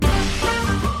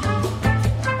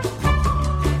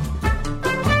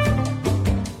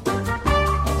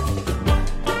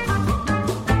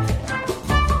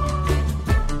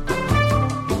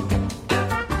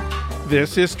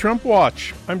This is Trump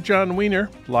Watch. I'm John Wiener,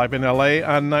 live in LA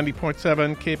on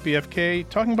 90.7 KPFK,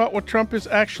 talking about what Trump is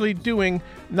actually doing,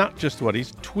 not just what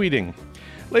he's tweeting.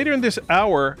 Later in this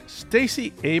hour,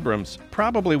 Stacey Abrams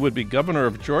probably would be governor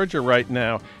of Georgia right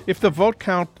now if the vote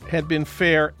count had been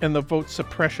fair and the vote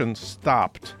suppression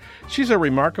stopped. She's a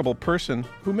remarkable person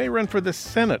who may run for the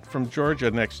Senate from Georgia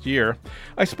next year.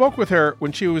 I spoke with her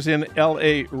when she was in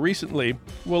LA recently.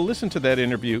 We'll listen to that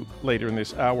interview later in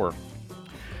this hour.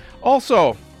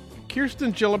 Also,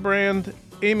 Kirsten Gillibrand,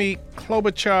 Amy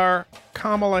Klobuchar,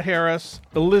 Kamala Harris,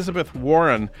 Elizabeth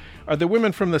Warren are the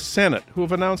women from the Senate who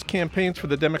have announced campaigns for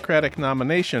the Democratic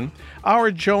nomination.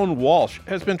 Our Joan Walsh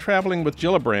has been traveling with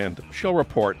Gillibrand. She'll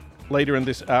report later in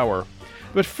this hour.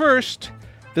 But first,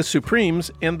 the Supremes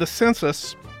and the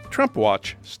census. Trump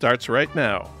Watch starts right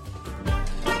now.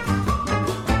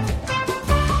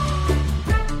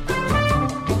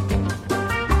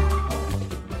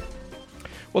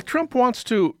 Well, Trump wants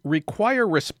to require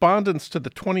respondents to the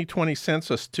 2020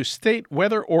 census to state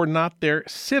whether or not they're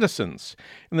citizens.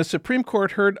 And the Supreme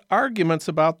Court heard arguments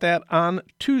about that on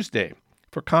Tuesday.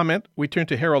 For comment, we turn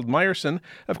to Harold Meyerson.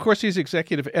 Of course, he's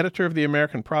executive editor of the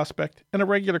American Prospect and a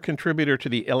regular contributor to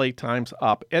the LA Times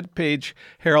op-ed page.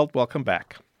 Harold, welcome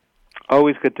back.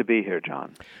 Always good to be here,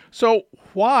 John. So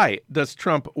why does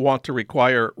Trump want to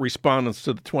require respondents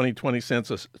to the 2020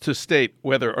 census to state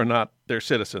whether or not they're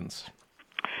citizens?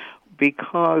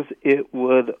 Because it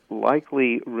would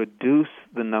likely reduce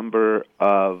the number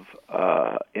of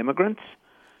immigrants,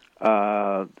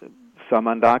 some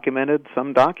undocumented,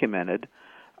 some documented,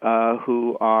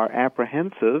 who are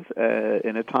apprehensive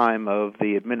in a time of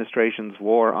the administration's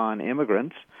war on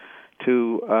immigrants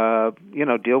to,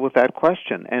 deal with that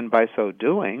question. And by so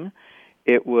doing,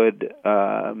 it would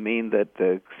mean that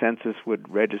the census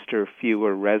would register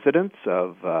fewer residents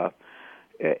of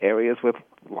areas with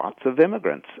lots of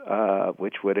immigrants,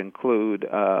 which would include,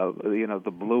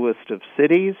 the bluest of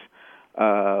cities,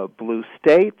 blue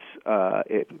states.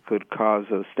 It could cause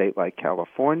a state like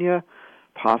California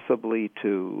possibly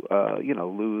to,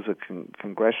 lose a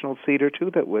congressional seat or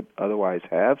two that would otherwise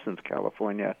have, since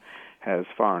California has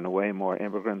far and away more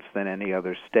immigrants than any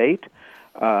other state.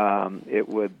 It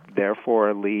would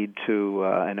therefore lead to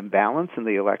an imbalance in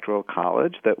the Electoral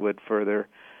College that would further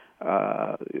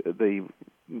the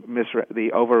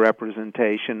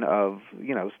overrepresentation of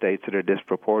states that are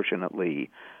disproportionately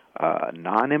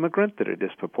non-immigrant, that are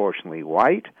disproportionately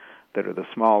white, that are the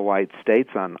small white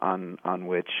states on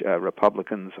which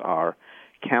Republicans are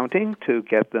counting to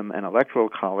get them an Electoral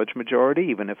College majority,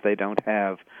 even if they don't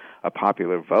have a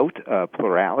popular vote,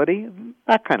 plurality,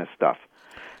 that kind of stuff.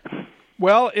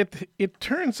 Well, it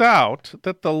turns out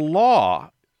that the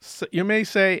law, you may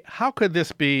say, how could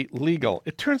this be legal?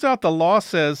 It turns out the law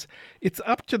says it's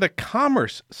up to the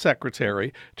Commerce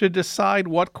Secretary to decide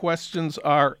what questions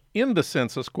are in the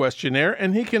census questionnaire,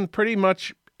 and he can pretty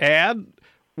much add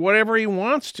whatever he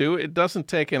wants to. It doesn't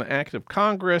take an act of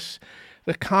Congress.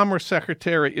 The Commerce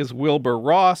Secretary is Wilbur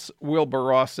Ross. Wilbur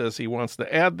Ross says he wants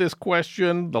to add this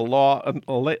question. The law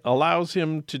allows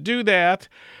him to do that.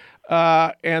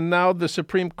 And now the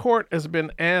Supreme Court has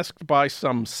been asked by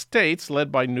some states,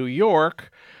 led by New York,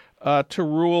 to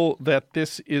rule that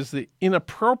this is the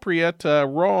inappropriate,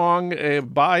 wrong,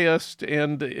 biased,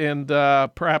 and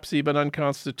perhaps even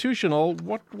unconstitutional.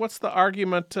 What's the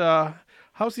argument?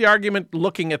 How's the argument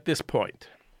looking at this point?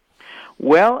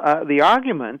 Well, the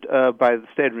argument by the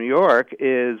state of New York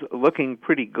is looking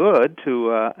pretty good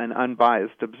to an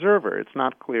unbiased observer. It's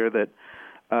not clear that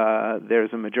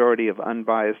there's a majority of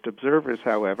unbiased observers,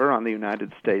 however, on the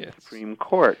United States Supreme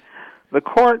Court. The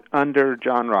court under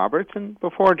John Roberts and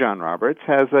before John Roberts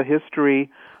has a history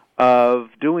of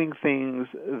doing things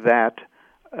that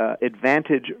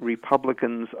advantage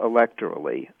Republicans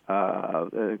electorally.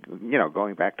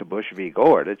 Going back to Bush v.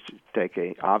 Gore, to take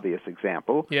an obvious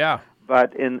example. Yeah.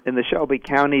 But in the Shelby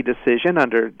County decision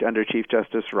under Chief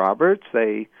Justice Roberts,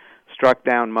 they struck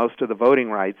down most of the Voting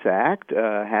Rights Act.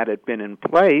 Had it been in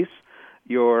place,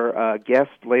 your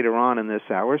guest later on in this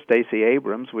hour, Stacey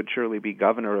Abrams, would surely be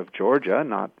governor of Georgia,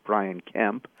 not Brian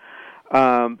Kemp.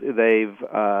 They've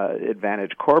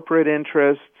advantaged corporate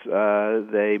interests.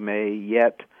 They may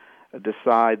yet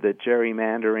decide that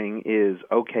gerrymandering is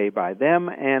okay by them.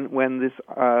 And when this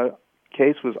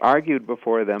case was argued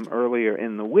before them earlier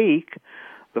in the week,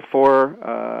 the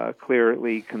four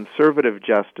clearly conservative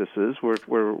justices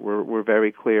were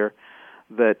very clear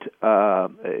that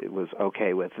it was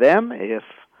okay with them if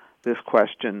this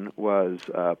question was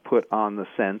put on the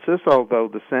census, although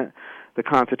the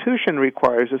Constitution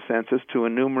requires a census to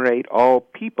enumerate all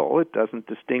people. It doesn't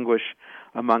distinguish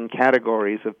among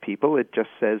categories of people. It just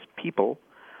says people.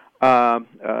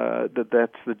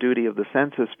 That's the duty of the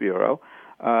Census Bureau.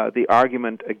 The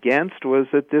argument against was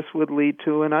that this would lead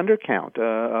to an undercount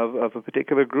of a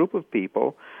particular group of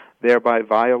people, thereby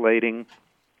violating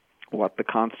what the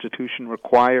Constitution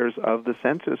requires of the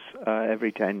census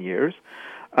every 10 years.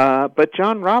 But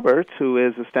John Roberts, who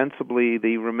is ostensibly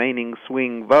the remaining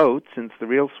swing vote, since the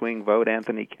real swing vote,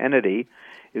 Anthony Kennedy,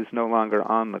 is no longer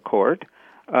on the court,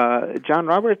 John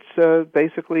Roberts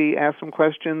basically asked some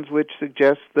questions which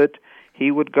suggest that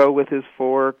he would go with his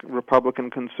four Republican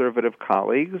conservative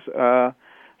colleagues,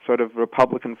 sort of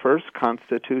Republican first,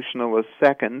 constitutionalist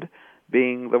second,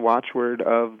 being the watchword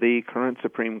of the current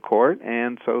Supreme Court,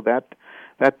 and so that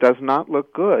does not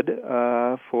look good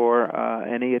for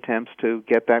any attempts to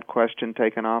get that question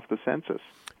taken off the census.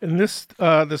 And this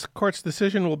court's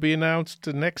decision will be announced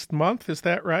next month. Is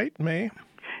that right, May?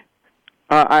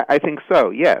 I think so.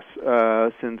 Yes,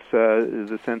 since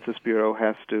the Census Bureau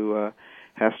has to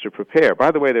prepare.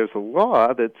 By the way, there's a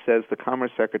law that says the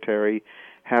Commerce Secretary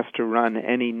has to run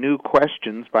any new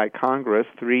questions by Congress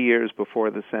 3 years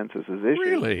before the census is issued.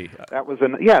 Really? That was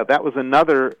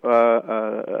another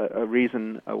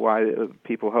reason why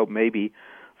people hope maybe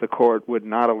the court would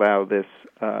not allow this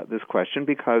question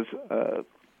because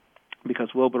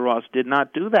Wilbur Ross did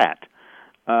not do that.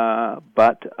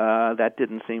 But that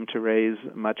didn't seem to raise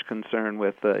much concern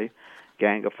with the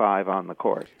Gang of Five on the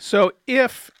court. So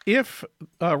if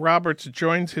Roberts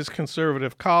joins his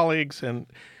conservative colleagues and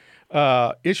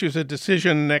issues a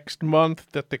decision next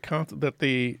month that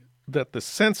the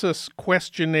census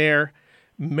questionnaire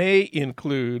may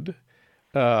include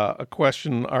a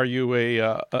question: are you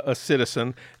a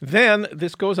citizen? Then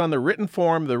this goes on the written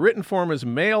form. The written form is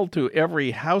mailed to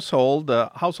every household.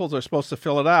 The households are supposed to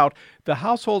fill it out. The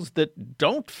households that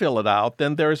don't fill it out,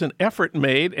 then there's an effort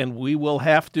made, and we will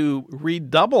have to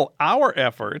redouble our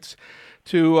efforts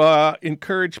to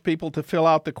encourage people to fill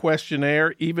out the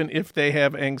questionnaire, even if they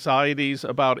have anxieties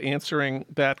about answering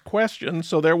that question.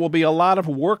 So there will be a lot of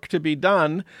work to be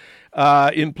done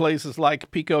in places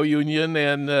like Pico Union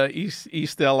and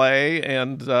East LA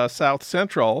and South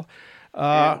Central.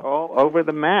 And all over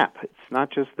the map. It's not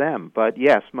just them, but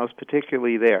yes, most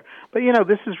particularly there. But,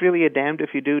 this is really a damned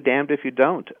if you do, damned if you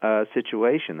don't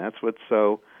situation. That's what's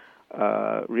so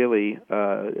really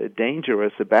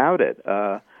dangerous about it.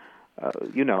 I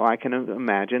can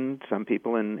imagine some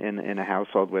people in a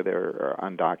household where they're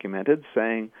undocumented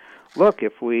saying, "Look,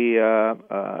 if we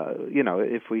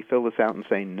if we fill this out and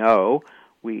say no,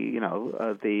 the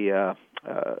La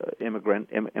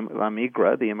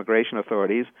Migra, the immigration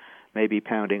authorities, may be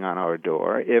pounding on our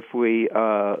door. If we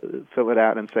fill it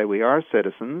out and say we are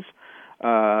citizens,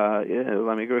 La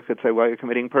Migra could say, well, you're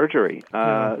committing perjury."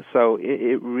 So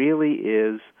it really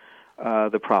is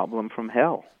the problem from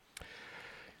hell.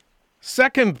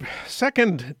 Second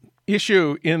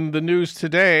issue in the news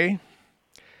today,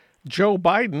 Joe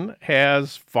Biden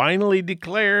has finally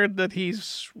declared that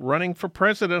he's running for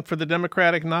president for the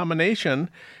Democratic nomination.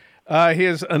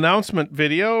 His announcement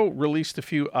video, released a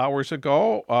few hours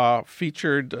ago,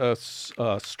 featured a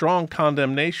strong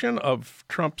condemnation of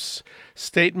Trump's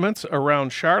statements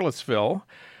around Charlottesville.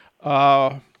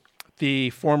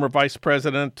 The former vice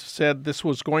president said this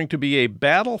was going to be a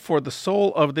battle for the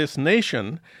soul of this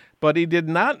nation, but he did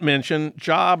not mention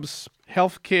jobs,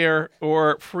 health care,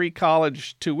 or free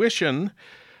college tuition.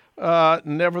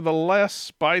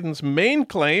 Nevertheless, Biden's main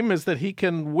claim is that he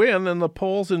can win, and the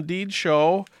polls indeed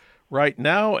show, right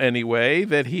now anyway,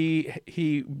 that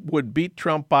he would beat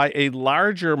Trump by a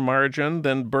larger margin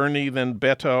than Bernie, than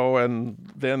Beto, and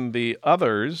then the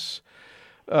others.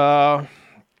 The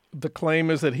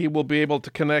claim is that he will be able to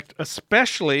connect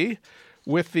especially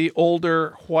with the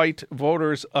older white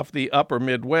voters of the upper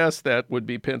Midwest. That would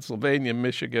be Pennsylvania,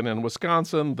 Michigan, and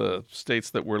Wisconsin, the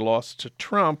states that were lost to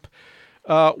Trump.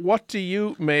 What do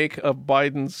you make of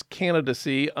Biden's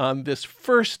candidacy on this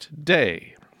first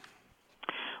day?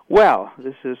 Well,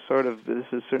 this has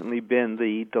certainly been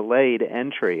the delayed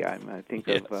entry. I think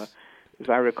yes. As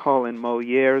I recall, in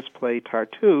Moliere's play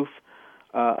Tartuffe,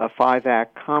 a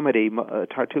 5-act comedy.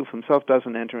 Tartuffe himself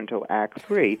doesn't enter until Act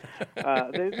 3.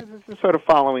 This is sort of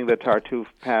following the Tartuffe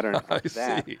pattern of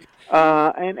that. See.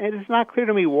 And it's not clear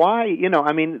to me why.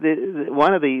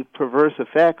 One of the perverse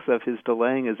effects of his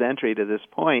delaying his entry to this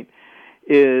point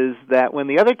is that when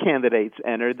the other candidates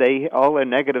entered, all their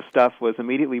negative stuff was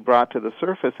immediately brought to the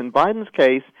surface. In Biden's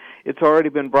case, it's already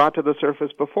been brought to the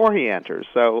surface before he enters.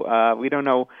 So we don't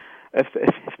know if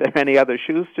there are any other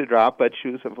shoes to drop, but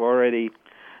shoes have already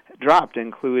dropped,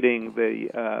 including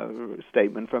the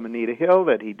statement from Anita Hill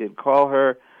that he did call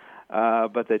her,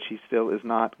 but that she still is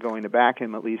not going to back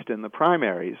him, at least in the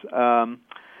primaries.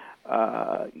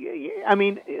 Some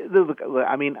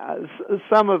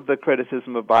of the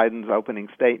criticism of Biden's opening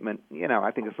statement,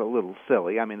 I think it's a little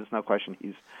silly. I mean, there's no question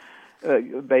he's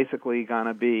basically going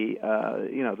to be,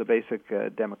 the basic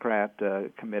Democrat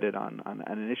committed on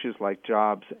issues like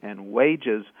jobs and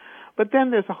wages. But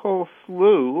then there's a whole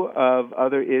slew of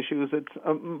other issues that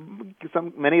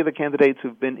many of the candidates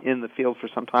who've been in the field for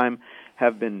some time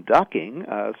have been ducking.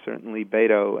 Certainly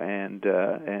Beto and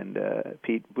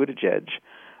Pete Buttigieg.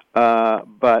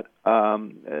 But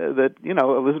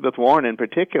Elizabeth Warren in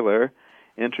particular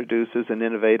introduces an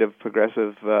innovative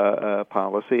progressive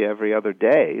policy every other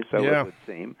day, so it would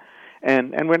seem.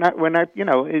 And we're not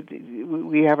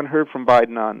we haven't heard from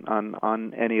Biden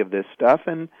on any of this stuff,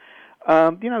 and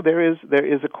there is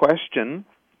a question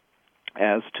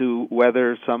as to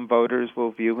whether some voters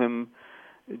will view him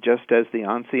just as the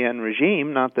ancien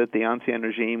regime, not that the ancien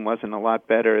regime wasn't a lot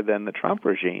better than the Trump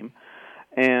regime.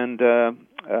 And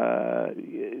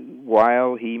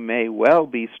while he may well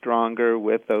be stronger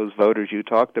with those voters you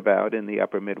talked about in the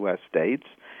upper Midwest states,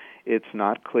 it's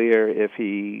not clear if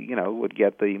he, would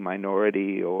get the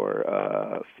minority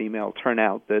or female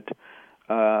turnout that,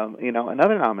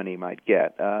 another nominee might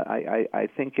get. I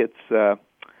think it's a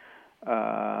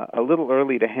little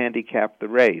early to handicap the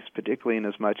race, particularly in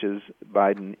as much as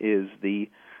Biden is the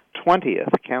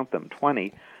 20th, count them,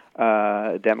 20,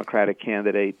 Democratic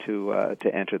candidate to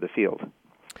enter the field.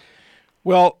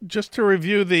 Well, just to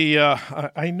review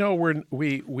I know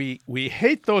we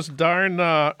hate those darn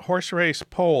horse race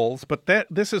polls, but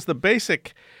this is the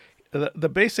basic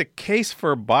case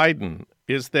for Biden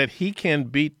is that he can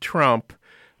beat Trump.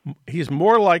 He's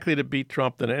more likely to beat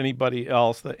Trump than anybody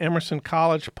else. The Emerson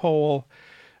College poll,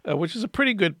 which is a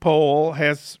pretty good poll,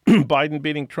 has Biden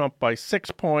beating Trump by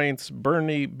 6 points,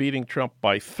 Bernie beating Trump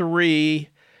by 3.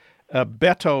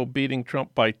 Beto beating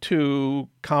Trump by 2,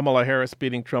 Kamala Harris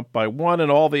beating Trump by 1,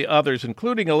 and all the others,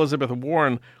 including Elizabeth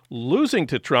Warren, losing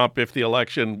to Trump if the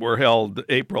election were held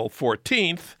April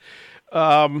 14th.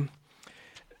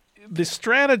 The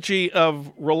strategy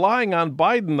of relying on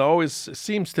Biden, though,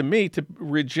 seems to me to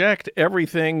reject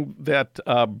everything that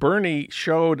Bernie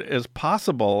showed as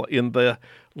possible in the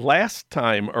last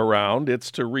time around.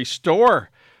 It's to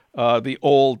restore the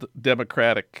old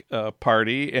Democratic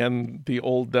Party and the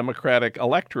old Democratic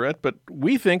electorate, but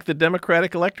we think the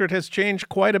Democratic electorate has changed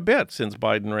quite a bit since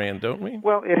Biden ran, don't we?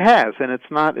 Well, it has, and it's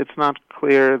not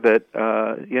clear that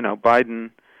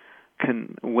Biden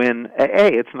can win.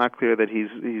 It's not clear that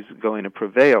he's going to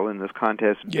prevail in this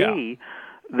contest. Yeah. B,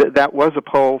 that was a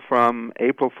poll from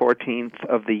April 14th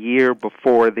of the year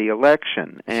before the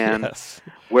election, and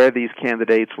where these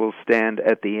candidates will stand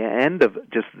at the end of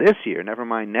just this year, never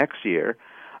mind next year,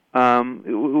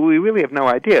 we really have no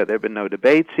idea. There have been no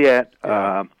debates yet.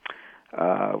 Yeah.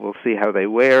 We'll see how they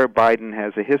wear. Biden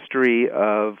has a history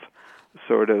of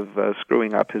sort of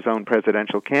screwing up his own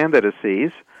presidential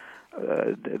candidacies.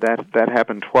 That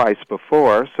happened twice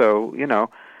before, so,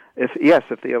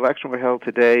 if the election were held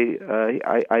today,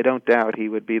 I don't doubt he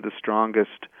would be the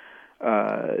strongest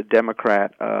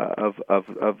Democrat of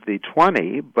the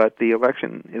 20, but the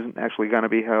election isn't actually going to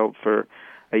be held for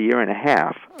a year and a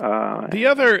half.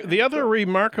 The other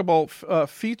remarkable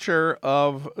feature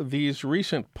of these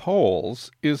recent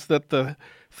polls is that the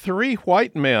three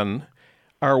white men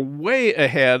are way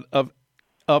ahead of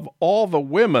all the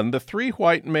women. The three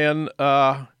white men.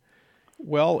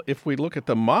 Well, if we look at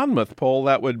the Monmouth poll,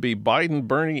 that would be Biden,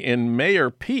 Bernie, and Mayor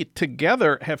Pete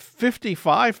together have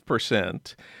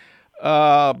 55%.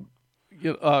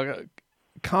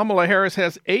 Kamala Harris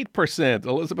has 8%.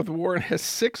 Elizabeth Warren has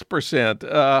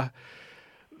 6%.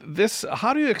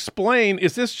 How do you explain?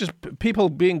 Is this just people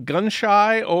being gun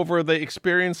shy over the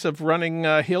experience of running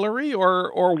Hillary,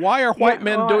 or why are white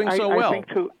men doing so well? I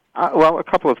think a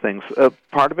couple of things.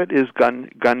 Part of it is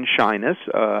gun shyness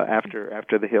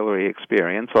after the Hillary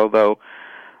experience, although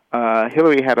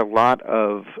Hillary had a lot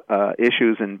of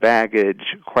issues and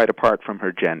baggage quite apart from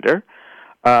her gender.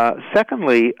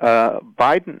 Secondly,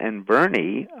 Biden and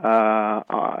Bernie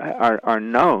are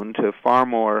known to far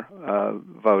more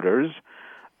voters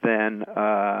than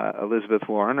Elizabeth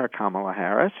Warren or Kamala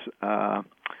Harris,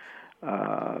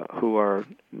 who are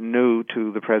new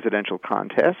to the presidential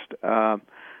contest.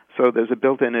 So there's a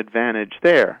built-in advantage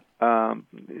there.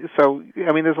 There's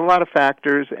a lot of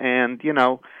factors, and,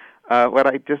 what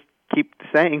I just keep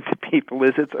saying to people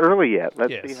is it's early yet.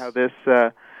 Let's see how this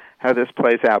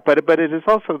plays out. But it is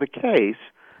also the case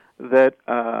that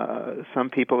some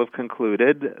people have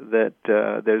concluded that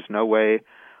there's no way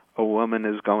a woman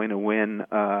is going to win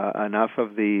enough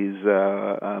of these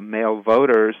male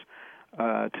voters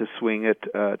to swing it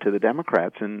to the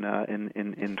Democrats in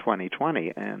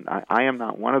 2020. And I am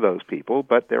not one of those people,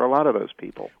 but there are a lot of those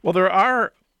people. Well, there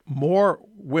are more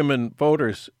women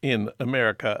voters in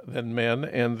America than men,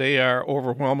 and they are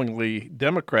overwhelmingly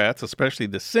Democrats, especially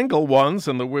the single ones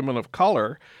and the women of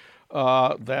color.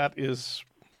 That is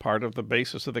part of the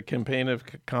basis of the campaign of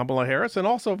Kamala Harris and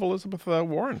also of Elizabeth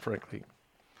Warren, frankly.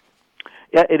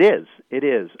 Yeah, it is. It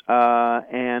is.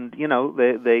 And, you know,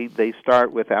 they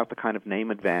start without the kind of name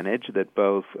advantage that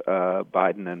both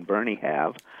Biden and Bernie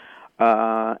have.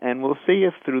 And we'll see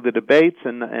if through the debates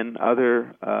and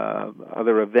other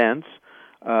events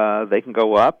they can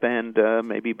go up, and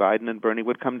maybe Biden and Bernie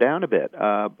would come down a bit.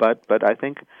 But I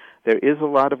think there is a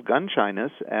lot of gun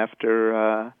shyness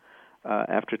after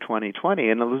 2020.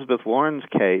 In Elizabeth Warren's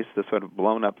case, the sort of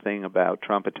blown up thing about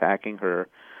Trump attacking her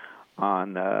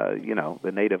on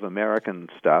the Native American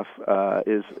stuff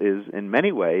is in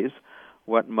many ways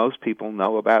what most people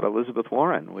know about Elizabeth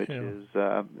Warren, which is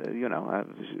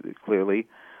clearly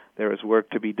there is work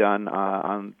to be done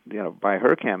by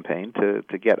her campaign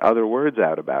to get other words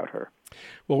out about her.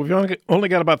 Well, we've only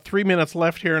got about 3 minutes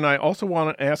left here, and I also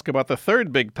want to ask about the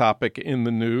third big topic in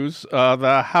the news.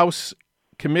 The House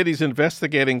committees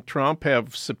investigating Trump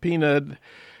have subpoenaed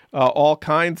all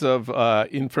kinds of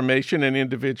information and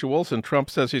individuals, and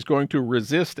Trump says he's going to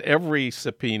resist every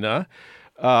subpoena.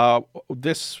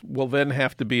 This will then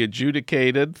have to be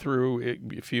adjudicated through,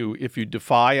 if you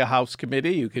defy a House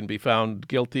committee, you can be found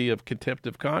guilty of contempt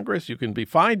of Congress, you can be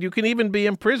fined, you can even be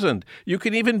imprisoned, you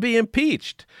can even be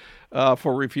impeached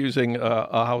for refusing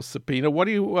a House subpoena.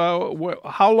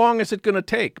 How long is it going to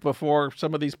take before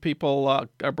some of these people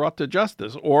are brought to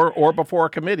justice or before a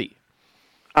committee?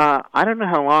 I don't know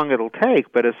how long it'll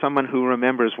take, but as someone who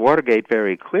remembers Watergate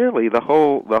very clearly, the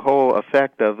whole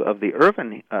effect of the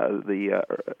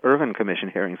Ervin Commission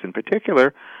hearings in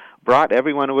particular brought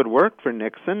everyone who had worked for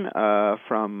Nixon,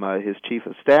 from his chief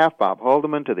of staff Bob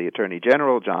Haldeman to the Attorney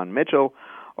General John Mitchell.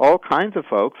 All kinds of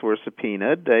folks were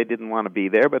subpoenaed. They didn't want to be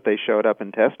there, but they showed up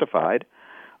and testified.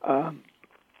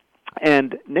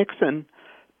 And Nixon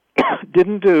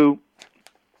didn't do.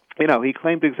 He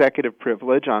claimed executive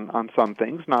privilege on some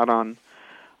things, not on,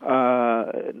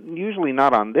 usually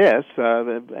not on this,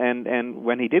 and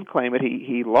when he did claim it,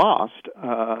 he lost,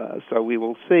 so we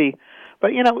will see.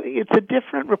 But, it's a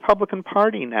different Republican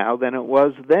Party now than it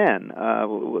was then.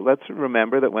 Let's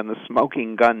remember that when the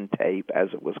smoking gun tape, as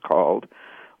it was called,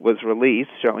 was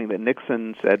released, showing that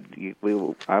Nixon said,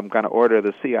 I'm going to order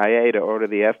the CIA to order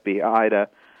the FBI to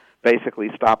basically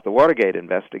stop the Watergate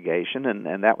investigation,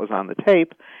 and that was on the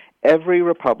tape. Every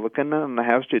Republican on the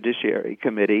House Judiciary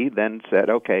Committee then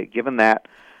said, okay, given that,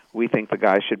 we think the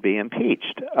guy should be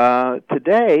impeached.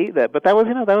 Today, but that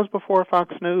was before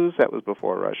Fox News, that was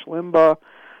before Rush Limbaugh,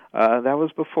 that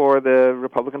was before the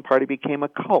Republican Party became a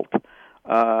cult.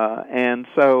 And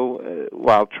so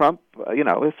while Trump,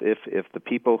 if the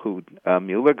people who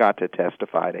Mueller got to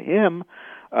testify to him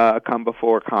come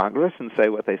before Congress and say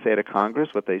what they say to Congress,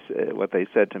 what they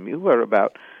said to Mueller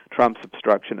about Trump's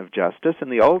obstruction of justice. In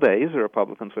the old days, the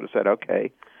Republicans would have said,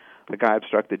 "Okay, the guy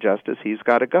obstructed justice; he's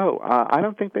got to go." I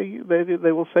don't think they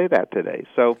will say that today.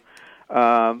 So,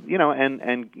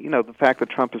 the fact that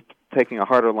Trump is taking a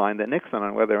harder line than Nixon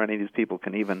on whether any of these people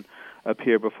can even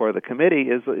appear before the committee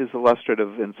is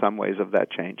illustrative in some ways of that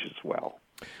change as well.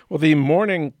 Well, the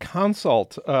Morning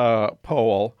Consult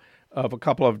poll of a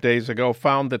couple of days ago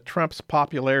found that Trump's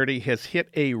popularity has hit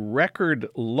a record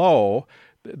low.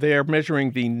 They are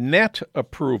measuring the net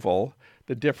approval,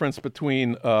 the difference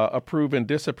between approve and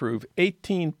disapprove,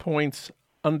 18 points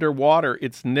underwater.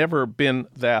 It's never been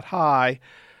that high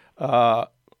or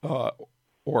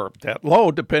that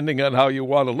low, depending on how you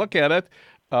want to look at it.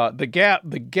 The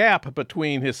gap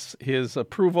between his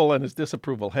approval and his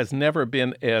disapproval has never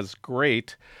been as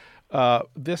great.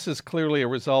 This is clearly a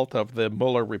result of the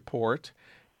Mueller report,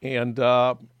 and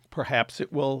perhaps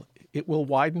it will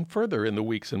widen further in the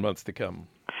weeks and months to come.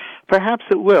 Perhaps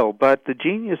it will, but the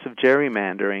genius of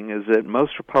gerrymandering is that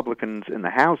most Republicans in the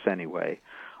House, anyway,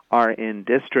 are in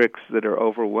districts that are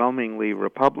overwhelmingly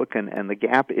Republican, and the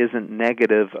gap isn't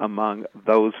negative among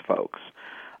those folks.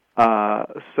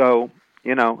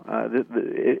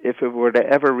 If it were to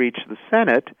ever reach the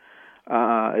Senate,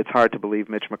 it's hard to believe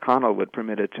Mitch McConnell would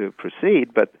permit it to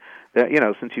proceed, but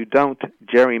since you don't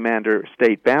gerrymander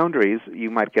state boundaries, you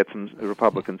might get some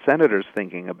Republican senators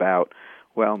thinking about,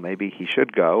 well, maybe he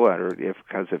should go,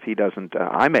 because if he doesn't,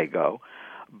 I may go.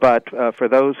 But for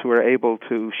those who are able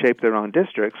to shape their own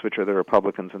districts, which are the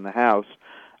Republicans in the House,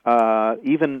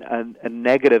 even a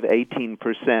negative 18%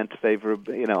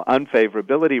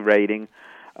 unfavorability rating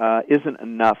isn't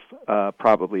enough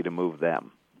probably to move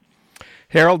them.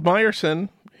 Harold Meyerson,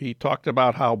 he talked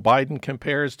about how Biden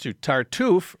compares to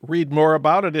Tartuffe. Read more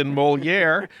about it in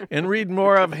Moliere, and read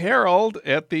more of Harold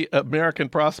at the American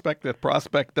Prospect at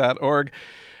prospect.org.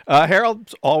 Harold,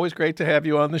 it's always great to have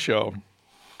you on the show.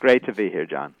 Great to be here,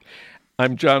 John.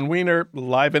 I'm John Wiener,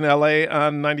 live in L.A.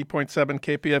 on 90.7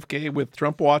 KPFK with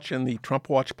Trump Watch and the Trump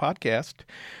Watch podcast.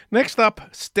 Next up,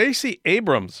 Stacey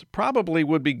Abrams probably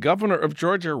would be governor of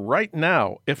Georgia right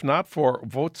now, if not for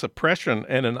vote suppression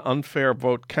and an unfair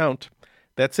vote count.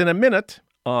 That's in a minute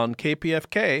on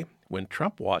KPFK when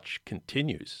Trump Watch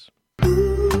continues.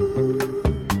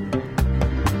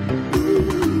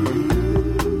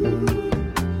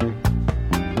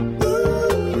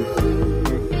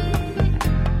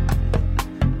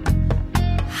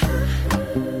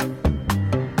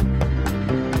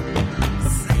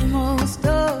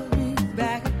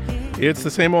 It's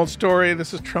the same old story.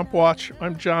 This is Trump Watch.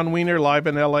 I'm John Wiener, live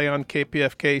in L.A. on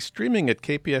KPFK, streaming at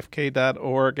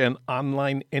kpfk.org and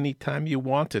online anytime you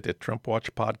want it at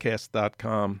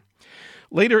TrumpWatchPodcast.com.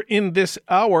 Later in this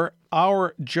hour,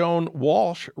 our Joan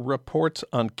Walsh reports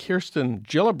on Kirsten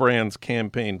Gillibrand's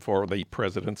campaign for the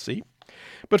presidency.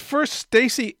 But first,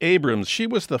 Stacey Abrams. She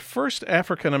was the first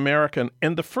African-American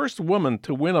and the first woman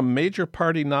to win a major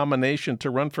party nomination to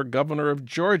run for governor of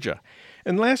Georgia.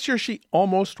 And last year, she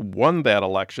almost won that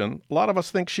election. A lot of us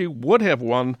think she would have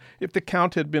won if the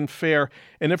count had been fair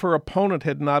and if her opponent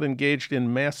had not engaged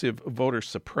in massive voter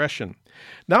suppression.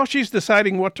 Now she's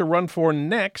deciding what to run for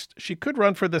next. She could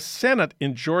run for the Senate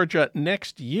in Georgia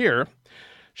next year.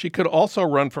 She could also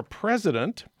run for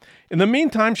president. In the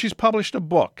meantime, she's published a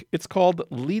book. It's called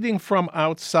Leading from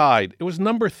Outside. It was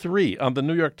number 3 on the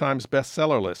New York Times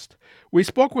bestseller list. We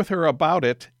spoke with her about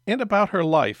it and about her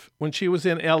life when she was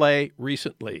in L.A.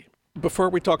 recently. Before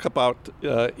we talk about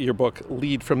your book,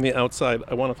 Lead from the Outside,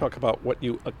 I want to talk about what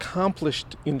you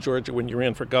accomplished in Georgia when you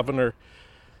ran for governor.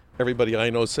 Everybody I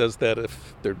know says that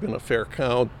if there'd been a fair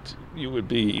count, you would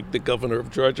be the governor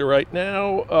of Georgia right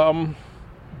now.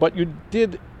 But you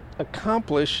did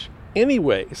accomplish,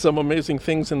 anyway, some amazing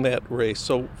things in that race.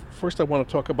 So first I want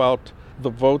to talk about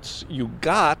the votes you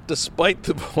got, despite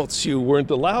the votes you weren't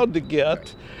allowed to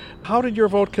get. How did your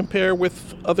vote compare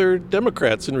with other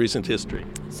Democrats in recent history?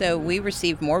 So we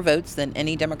received more votes than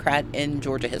any Democrat in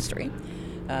Georgia history,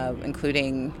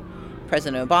 including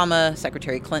President Obama,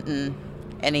 Secretary Clinton,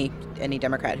 any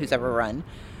Democrat who's ever run.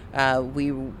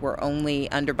 We were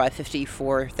only under by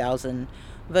 54,000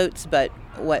 votes, but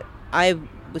what I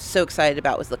was so excited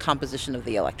about was the composition of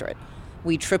the electorate.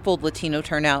 We tripled Latino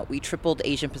turnout. We tripled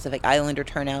Asian Pacific Islander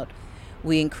turnout.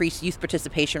 We increased youth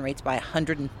participation rates by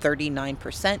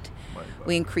 139%.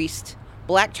 We increased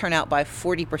black turnout by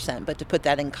 40%. But to put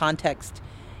that in context,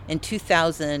 in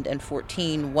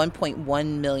 2014, 1.1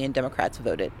 million Democrats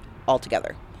voted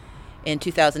altogether. In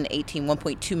 2018,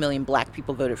 1.2 million black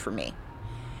people voted for me.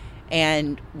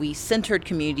 And we centered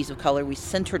communities of color. We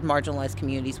centered marginalized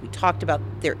communities. We talked about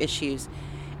their issues.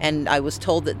 And I was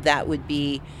told that that would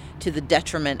be to the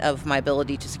detriment of my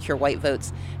ability to secure white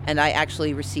votes. And I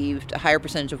actually received a higher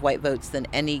percentage of white votes than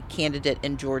any candidate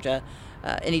in Georgia,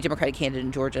 any Democratic candidate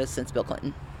in Georgia since Bill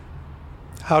Clinton.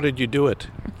 How did you do it?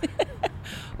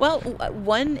 Well,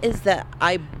 one is that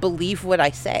I believe what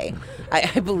I say.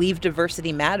 I believe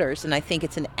diversity matters, and I think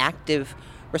it's an active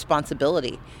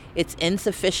responsibility. It's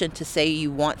insufficient to say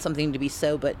you want something to be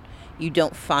so, but you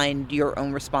don't find your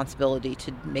own responsibility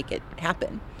to make it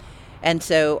happen. And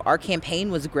so our campaign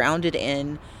was grounded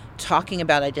in talking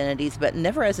about identities, but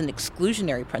never as an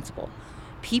exclusionary principle.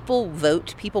 People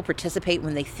vote, people participate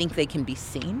when they think they can be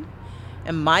seen.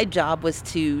 And my job was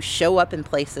to show up in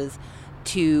places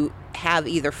to have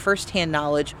either firsthand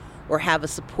knowledge or have a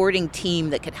supporting team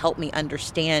that could help me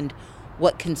understand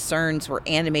what concerns were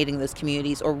animating those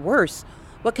communities, or worse,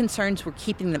 what concerns were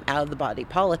keeping them out of the body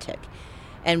politic.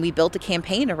 And we built a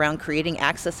campaign around creating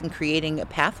access and creating a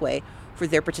pathway for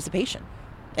their participation.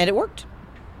 And it worked.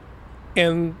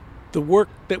 And the work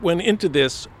that went into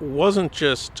this wasn't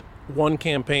just one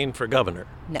campaign for governor.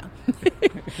 No.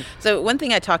 So one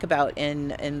thing I talk about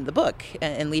in the book,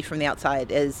 and Lead from the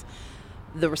Outside, is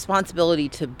the responsibility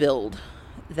to build,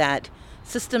 that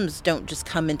systems don't just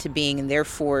come into being, and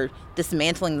therefore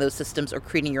dismantling those systems or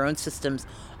creating your own systems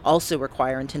also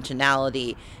require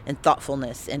intentionality and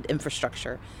thoughtfulness and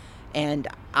infrastructure. And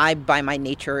I, by my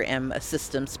nature, am a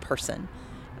systems person.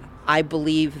 I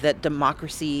believe that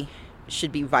democracy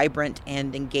should be vibrant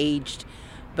and engaged,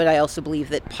 but I also believe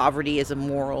that poverty is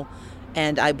immoral,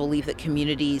 and I believe that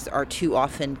communities are too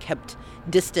often kept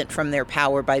distant from their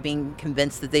power by being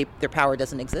convinced that their power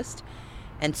doesn't exist.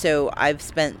 And so I've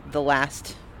spent the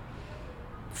last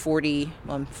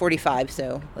I'm 45,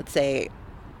 so let's say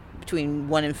between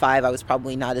 1 and 5, I was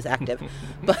probably not as active.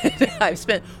 But I've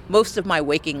spent most of my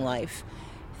waking life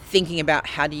thinking about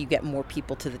how do you get more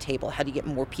people to the table? How do you get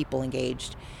more people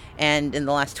engaged? And in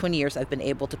the last 20 years, I've been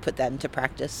able to put that into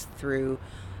practice through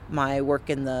my work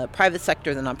in the private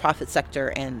sector, the nonprofit sector,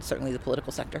 and certainly the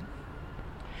political sector.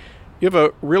 You have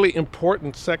a really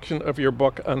important section of your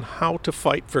book on how to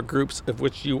fight for groups of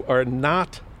which you are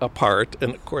not a part.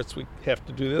 And of course, we have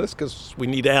to do this because we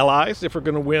need allies if we're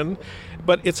going to win.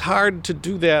 But it's hard to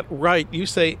do that right. You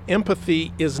say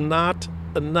empathy is not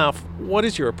enough. What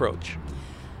is your approach?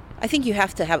 I think you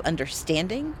have to have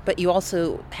understanding, but you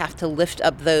also have to lift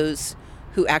up those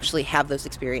who actually have those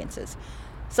experiences.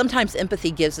 Sometimes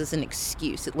empathy gives us an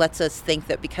excuse. It lets us think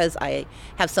that because I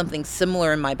have something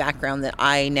similar in my background that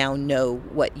I now know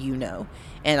what you know,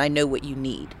 and I know what you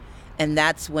need. And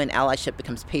that's when allyship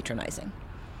becomes patronizing.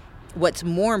 What's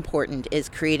more important is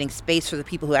creating space for the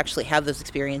people who actually have those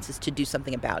experiences to do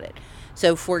something about it.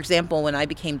 So, for example, when I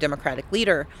became Democratic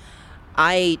leader,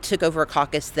 I took over a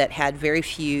caucus that had very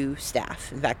few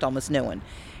staff, in fact, almost no one.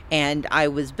 And I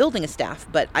was building a staff,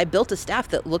 but I built a staff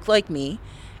that looked like me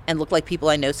and looked like people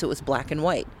I know, so it was black and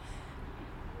white.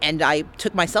 And I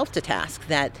took myself to task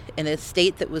that in a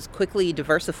state that was quickly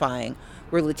diversifying,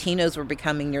 where Latinos were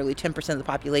becoming nearly 10% of the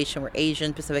population, where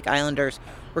Asian Pacific Islanders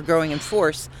were growing in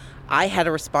force, I had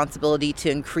a responsibility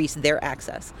to increase their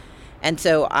access. And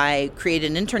so I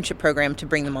created an internship program to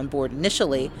bring them on board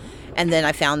initially, and then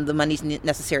I found the monies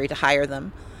necessary to hire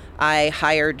them. I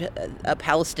hired a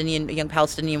young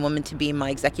Palestinian woman to be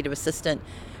my executive assistant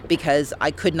because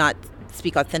I could not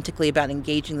speak authentically about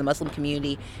engaging the Muslim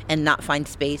community and not find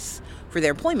space for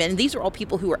their employment. And these are all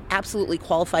people who were absolutely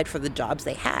qualified for the jobs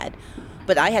they had.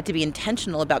 But I had to be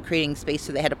intentional about creating space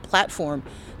so they had a platform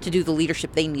to do the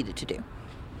leadership they needed to do.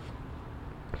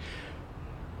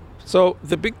 So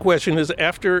the big question is,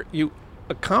 after you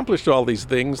accomplished all these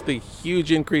things, the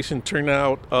huge increase in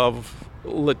turnout of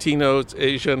Latinos,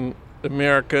 Asian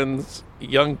Americans,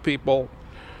 young people,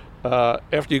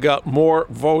 after you got more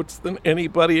votes than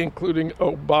anybody, including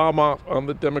Obama, on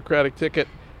the Democratic ticket,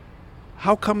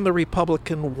 how come the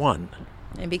Republican won?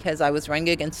 And because I was running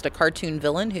against a cartoon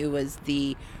villain who was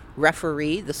the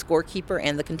referee, the scorekeeper,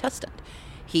 and the contestant.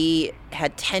 He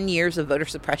had 10 years of voter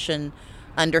suppression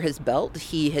under his belt.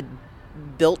 He had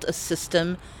built a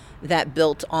system that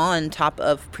built on top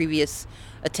of previous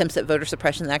attempts at voter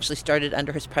suppression that actually started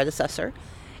under his predecessor.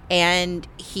 And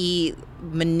he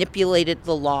manipulated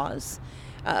the laws,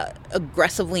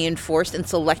 aggressively enforced and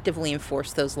selectively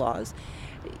enforced those laws.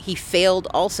 He failed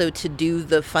also to do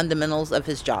the fundamentals of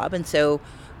his job. And so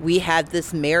we had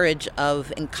this marriage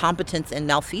of incompetence and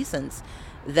malfeasance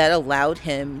that allowed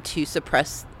him to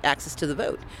suppress access to the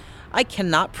vote. I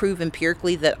cannot prove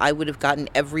empirically that I would have gotten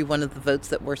every one of the votes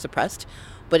that were suppressed.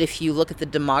 But if you look at the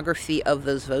demography of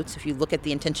those votes, if you look at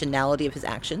the intentionality of his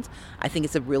actions, I think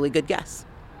it's a really good guess.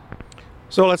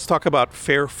 So let's talk about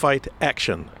Fair Fight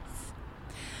Action.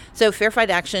 So Fair Fight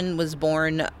Action was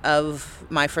born of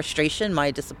my frustration,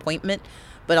 my disappointment,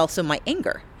 but also my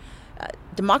anger.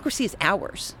 Democracy is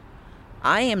ours.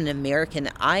 I am an American.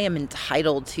 I am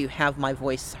entitled to have my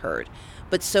voice heard.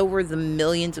 But so were the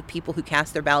millions of people who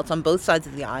cast their ballots on both sides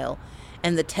of the aisle,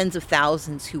 and the tens of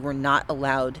thousands who were not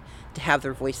allowed to have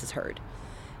their voices heard.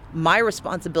 My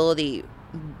responsibility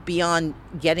beyond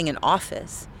getting an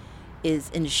office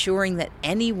is ensuring that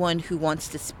anyone who wants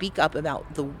to speak up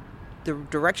about the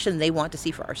direction they want to see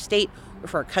for our state or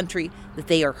for our country, that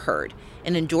they are heard.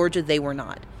 And in Georgia, they were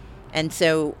not. And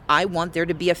so I want there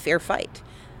to be a fair fight.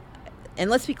 And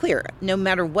let's be clear, no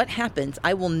matter what happens,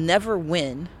 I will never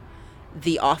win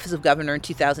the office of governor in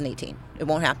 2018. It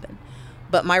won't happen.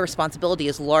 But my responsibility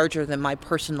is larger than my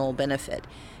personal benefit.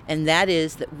 And that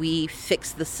is that we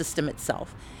fix the system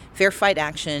itself. Fair Fight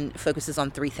Action focuses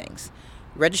on 3 things: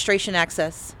 registration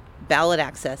access, ballot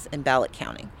access, and ballot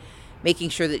counting. Making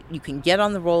sure that you can get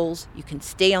on the rolls, you can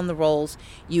stay on the rolls,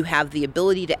 you have the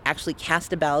ability to actually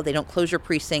cast a ballot. They don't close your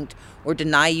precinct or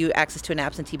deny you access to an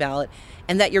absentee ballot,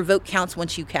 and that your vote counts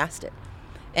once you cast it.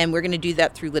 And we're going to do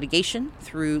that through litigation,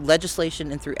 through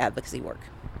legislation, and through advocacy work.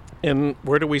 And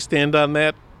where do we stand on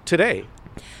that today?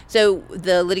 So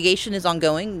the litigation is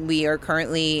ongoing. We are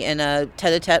currently in a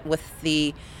tete-a-tete with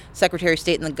the Secretary of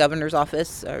State in the governor's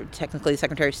office, or technically the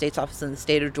Secretary of State's office in the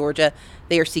state of Georgia.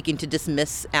 They are seeking to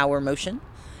dismiss our motion.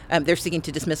 They're seeking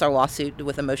to dismiss our lawsuit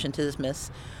with a motion to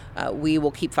dismiss. We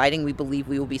will keep fighting. We believe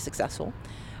we will be successful.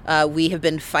 We have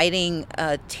been fighting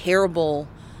a terrible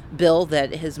bill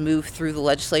that has moved through the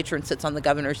legislature and sits on the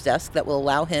governor's desk that will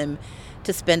allow him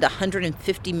to spend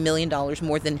 $150 million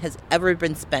more than has ever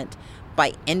been spent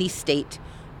by any state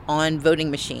on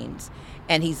voting machines,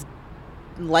 and he's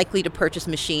likely to purchase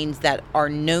machines that are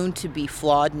known to be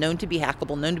flawed, known to be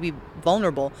hackable, known to be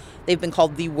vulnerable. They've been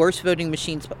called the worst voting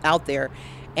machines out there,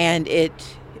 and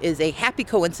it is a happy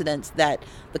coincidence that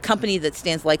the company that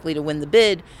stands likely to win the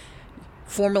bid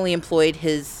formerly employed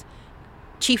his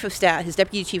chief of staff, his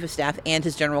deputy chief of staff, and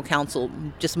his general counsel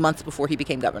just months before he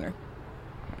became governor.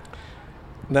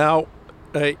 Now,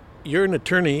 you're an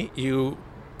attorney. You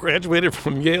graduated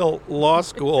from Yale Law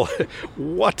School.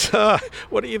 What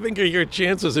do you think are your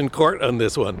chances in court on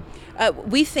this one?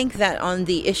 We think that on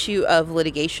the issue of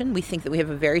litigation, we think that we have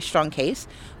a very strong case.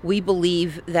 We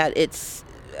believe that it's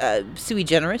sui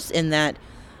generis in that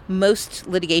most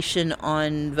litigation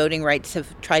on voting rights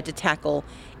have tried to tackle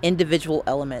individual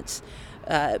elements,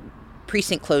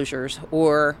 precinct closures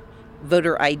or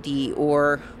voter ID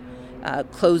or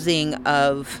closing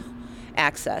of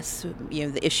access,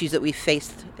 the issues that we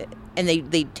faced, and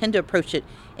they tend to approach it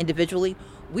individually.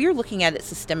 We are looking at it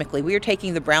systemically. We are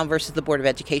taking the Brown versus the Board of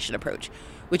Education approach,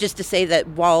 which is to say that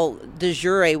while de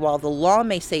jure, while the law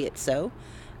may say it's so,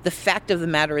 the fact of the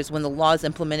matter is when the law is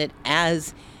implemented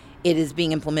as it is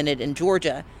being implemented in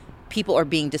Georgia, people are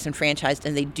being disenfranchised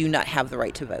and they do not have the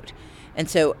right to vote. And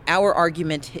so our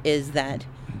argument is that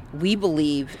we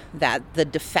believe that the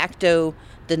de facto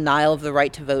denial of the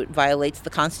right to vote violates the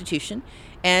Constitution,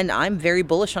 and I'm very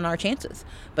bullish on our chances.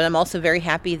 But I'm also very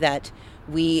happy that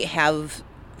we have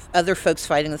other folks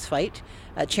fighting this fight.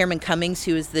 Chairman Cummings,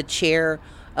 who is the chair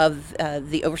of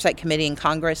the Oversight Committee in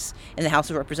Congress in the House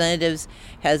of Representatives,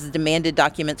 has demanded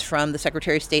documents from the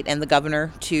Secretary of State and the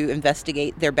governor to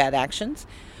investigate their bad actions.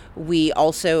 We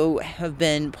also have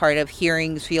been part of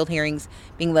hearings, field hearings,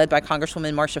 being led by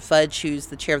Congresswoman Marcia Fudge, who's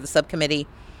the chair of the subcommittee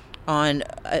on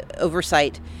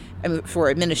oversight for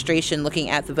administration looking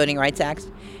at the Voting Rights Act,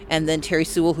 and then Terry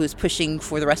Sewell, who's pushing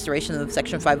for the restoration of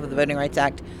Section 5 of the Voting Rights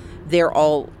Act. They're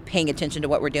all paying attention to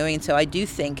what we're doing. And so I do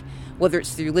think, whether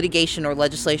it's through litigation or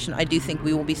legislation, I do think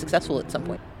we will be successful at some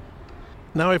point.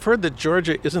 Now, I've heard that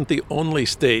Georgia isn't the only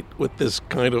state with this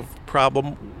kind of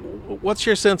problem. What's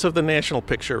your sense of the national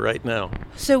picture right now?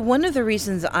 So one of the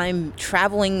reasons I'm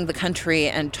traveling the country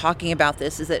and talking about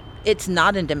this is that it's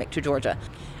not endemic to Georgia.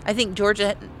 I think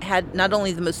Georgia had not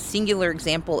only the most singular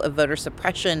example of voter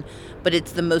suppression, but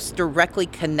it's the most directly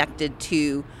connected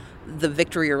to the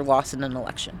victory or loss in an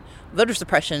election. Voter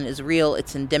suppression is real,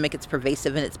 it's endemic, it's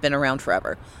pervasive, and it's been around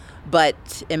forever.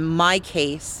 But in my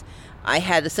case, I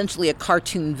had essentially a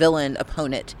cartoon villain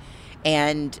opponent,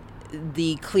 and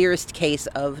the clearest case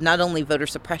of not only voter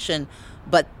suppression,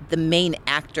 but the main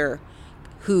actor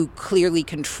who clearly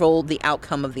controlled the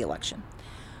outcome of the election.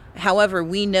 However,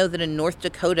 we know that in North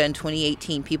Dakota in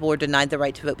 2018, people were denied the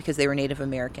right to vote because they were Native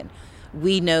American.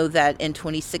 We know that in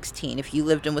 2016, if you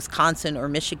lived in Wisconsin or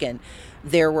Michigan,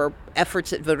 there were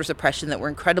efforts at voter suppression that were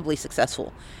incredibly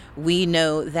successful. We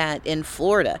know that in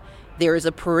Florida, there is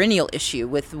a perennial issue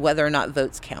with whether or not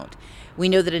votes count. We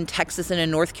know that in Texas and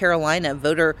in North Carolina,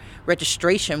 voter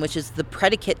registration, which is the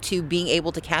predicate to being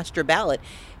able to cast your ballot,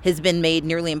 has been made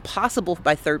nearly impossible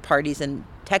by third parties in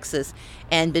Texas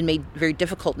and been made very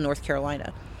difficult in North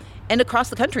Carolina. And across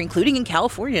the country, including in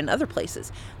California and other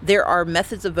places, there are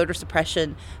methods of voter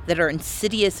suppression that are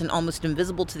insidious and almost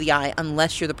invisible to the eye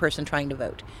unless you're the person trying to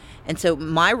vote. And so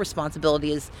my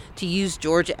responsibility is to use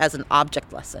Georgia as an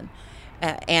object lesson.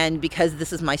 And because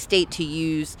this is my state, to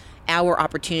use our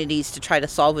opportunities to try to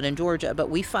solve it in Georgia. But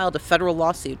we filed a federal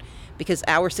lawsuit because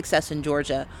our success in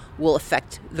Georgia will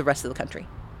affect the rest of the country.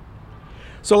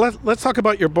 So let's talk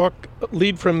about your book,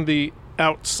 Lead from the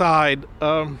Outside.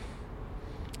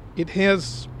 It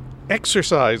has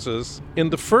exercises.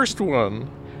 In the first one,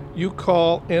 you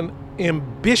call an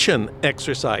ambition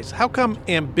exercise. How come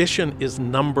ambition is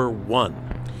number one?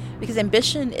 Because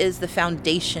ambition is the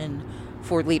foundation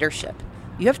for leadership.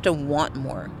 You have to want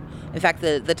more. In fact,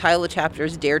 the title of the chapter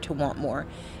is Dare to Want More.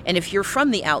 And if you're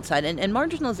from the outside, and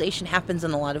marginalization happens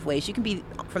in a lot of ways. You can be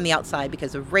from the outside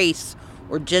because of race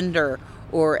or gender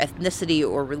or ethnicity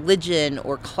or religion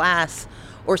or class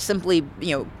or simply,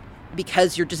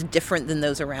 because you're just different than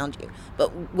those around you.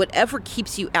 But whatever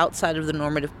keeps you outside of the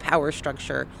normative power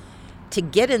structure, to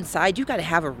get inside, you've got to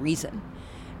have a reason.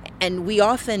 And we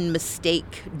often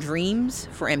mistake dreams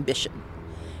for ambition.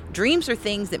 Dreams are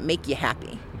things that make you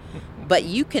happy, but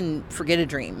you can forget a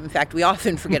dream. In fact, we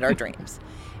often forget our dreams.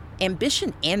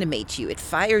 Ambition animates you, it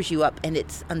fires you up, and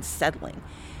it's unsettling.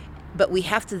 But we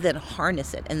have to then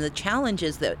harness it. And the challenge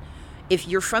is that if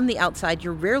you're from the outside,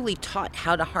 you're rarely taught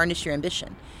how to harness your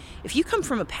ambition. If you come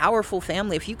from a powerful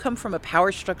family, if you come from a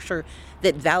power structure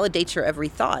that validates your every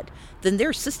thought, then there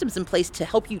are systems in place to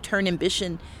help you turn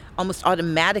ambition almost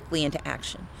automatically into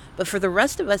action. But for the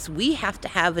rest of us, we have to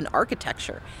have an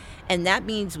architecture. And that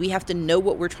means we have to know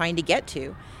what we're trying to get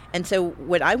to. And so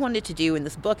what I wanted to do in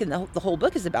this book, and the whole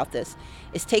book is about this,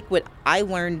 is take what I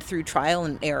learned through trial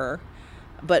and error,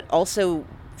 but also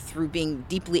through being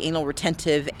deeply anal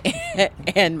retentive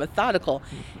and methodical,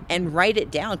 and write it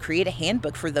down, create a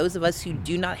handbook for those of us who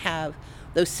do not have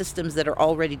those systems that are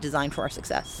already designed for our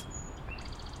success.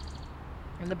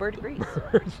 And the bird agrees.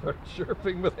 Birds are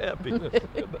chirping with happiness.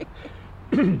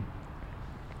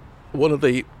 One of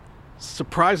the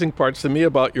surprising parts to me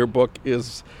about your book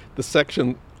is the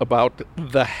section about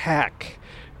the hack.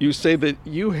 You say that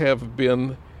you have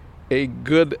been a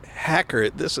good hacker.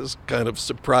 This is kind of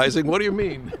surprising. What do you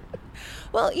mean?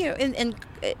 Well,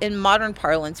 in modern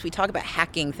parlance, we talk about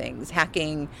hacking things,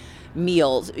 hacking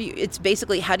meals. It's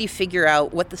basically how do you figure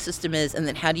out what the system is, and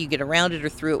then how do you get around it or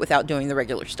through it without doing the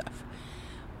regular stuff.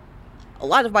 A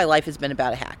lot of my life has been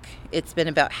about a hack. It's been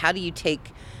about how do you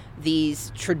take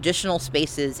these traditional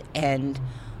spaces and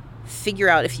figure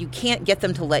out, if you can't get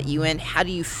them to let you in, how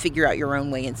do you figure out your own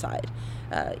way inside?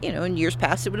 In years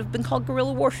past, it would have been called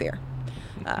guerrilla warfare.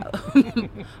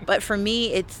 But for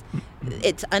me, it's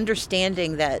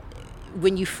understanding that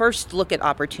when you first look at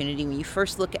opportunity, when you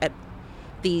first look at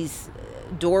these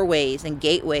doorways and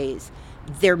gateways,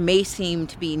 there may seem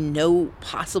to be no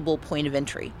possible point of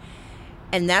entry.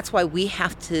 And that's why we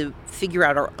have to figure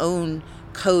out our own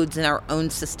codes and our own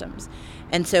systems.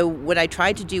 And so what I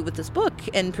tried to do with this book,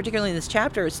 and particularly in this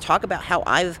chapter, is talk about how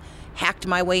I've hacked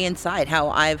my way inside, how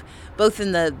I've, both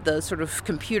in the sort of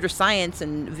computer science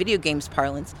and video games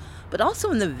parlance, but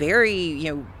also in the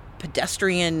very,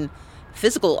 pedestrian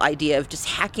physical idea of just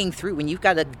hacking through. When you've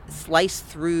got to slice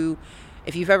through,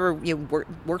 if you've ever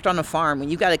worked on a farm, when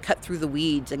you've got to cut through the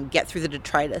weeds and get through the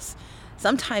detritus,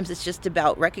 sometimes it's just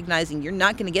about recognizing you're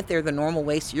not going to get there the normal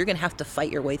way, so you're going to have to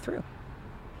fight your way through.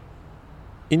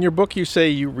 In your book, you say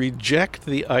you reject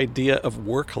the idea of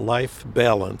work-life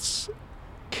balance.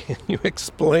 Can you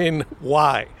explain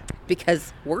why?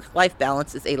 Because work-life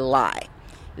balance is a lie.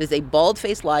 It is a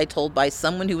bald-faced lie told by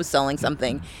someone who was selling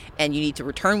something, and you need to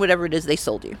return whatever it is they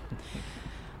sold you.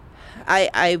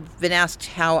 I've been asked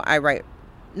how I write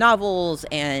novels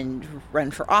and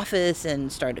run for office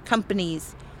and started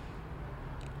companies.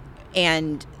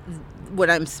 And what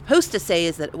I'm supposed to say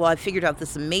is that, I figured out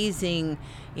this amazing,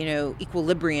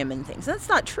 equilibrium and things. That's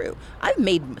not true. I've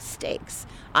made mistakes.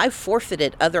 I've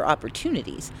forfeited other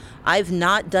opportunities. I've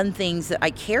not done things that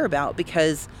I care about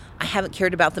because I haven't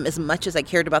cared about them as much as I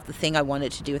cared about the thing I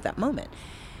wanted to do at that moment.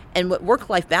 And what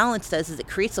work-life balance does is it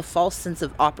creates a false sense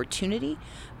of opportunity,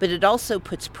 but it also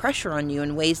puts pressure on you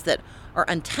in ways that are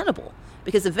untenable,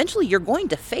 because eventually you're going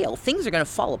to fail. Things are going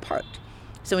to fall apart.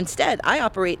 So instead, I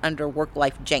operate under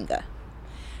work-life Jenga.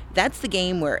 That's the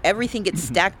game where everything gets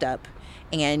stacked up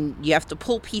and you have to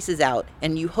pull pieces out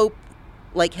and you hope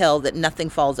like hell that nothing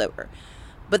falls over.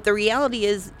 But the reality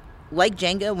is, like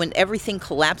Jenga, when everything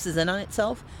collapses in on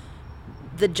itself,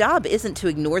 the job isn't to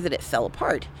ignore that it fell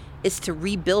apart. It's to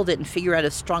rebuild it and figure out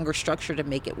a stronger structure to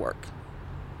make it work.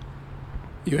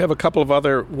 You have a couple of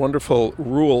other wonderful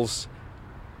rules.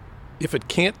 If it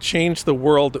can't change the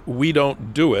world, we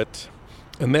don't do it.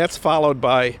 And that's followed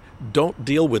by don't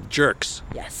deal with jerks.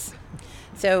 Yes.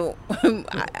 So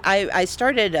I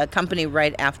started a company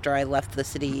right after I left the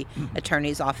city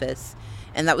attorney's office,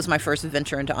 and that was my first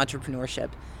venture into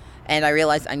entrepreneurship. And I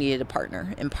realized I needed a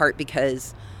partner, in part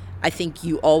because I think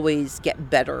you always get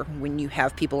better when you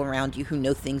have people around you who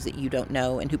know things that you don't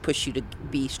know and who push you to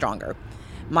be stronger.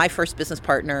 My first business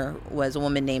partner was a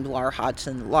woman named Laura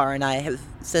Hodgson. Laura and I have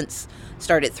since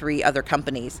started 3 other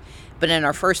companies. But in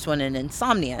our first one, in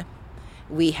Insomnia,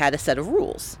 we had a set of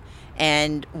rules.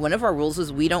 And one of our rules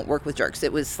was we don't work with jerks.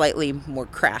 It was slightly more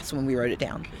crass when we wrote it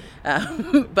down.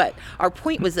 But our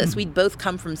point was this. We'd both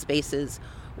come from spaces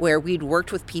where we'd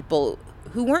worked with people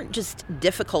who weren't just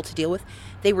difficult to deal with.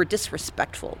 They were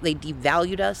disrespectful. They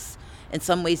devalued us, in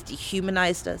some ways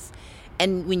dehumanized us.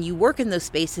 And when you work in those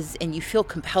spaces and you feel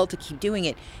compelled to keep doing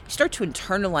it, you start to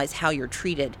internalize how you're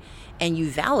treated and you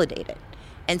validate it.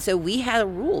 And so we had a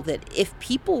rule that if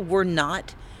people were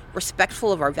not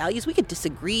respectful of our values, we could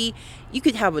disagree. You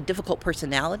could have a difficult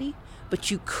personality,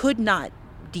 but you could not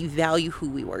devalue who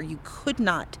we were. You could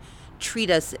not treat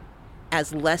us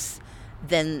as less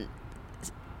than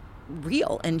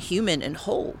real and human and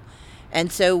whole.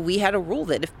 And so we had a rule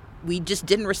that if we just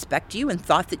didn't respect you and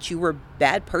thought that you were a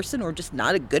bad person or just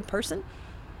not a good person,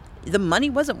 the money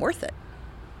wasn't worth it.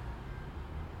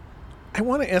 I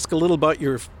want to ask a little about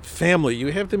your family.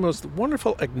 You have the most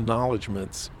wonderful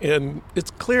acknowledgments, and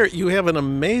it's clear you have an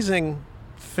amazing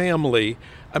family.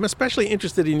 I'm especially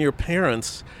interested in your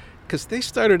parents. because they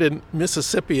started in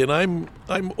Mississippi, and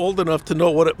I'm old enough to know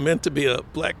what it meant to be a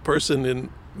black person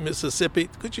in Mississippi.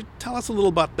 Could you tell us a little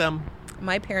about them?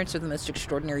 My parents are the most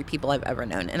extraordinary people I've ever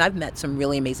known, and I've met some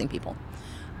really amazing people.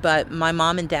 But my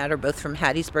mom and dad are both from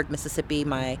Hattiesburg, Mississippi.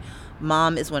 My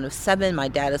mom is one of 7. My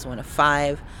dad is one of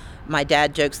 5. My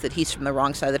dad jokes that he's from the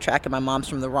wrong side of the track, and my mom's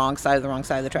from the wrong side of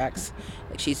the tracks.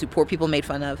 Like, she's who poor people made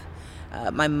fun of.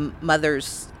 My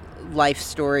mother's life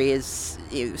story is,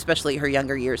 especially her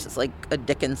younger years, is like a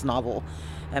Dickens novel.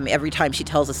 I mean, every time she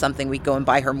tells us something, we go and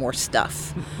buy her more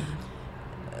stuff.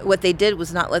 What they did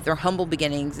was not let their humble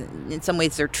beginnings, in some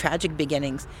ways their tragic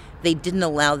beginnings, they didn't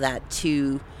allow that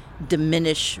to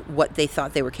diminish what they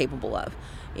thought they were capable of.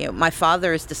 My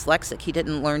father is dyslexic. He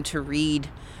didn't learn to read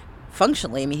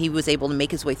functionally. I mean, he was able to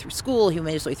make his way through school. He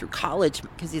made his way through college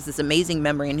because he has this amazing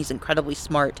memory and he's incredibly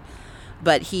smart.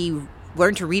 But he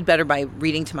learned to read better by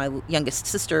reading to my youngest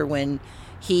sister when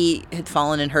he had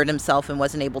fallen and hurt himself and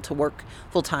wasn't able to work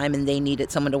full time, and they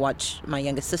needed someone to watch my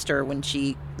youngest sister when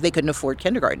they couldn't afford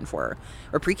kindergarten for her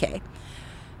or pre-K.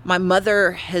 My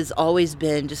mother has always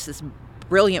been just this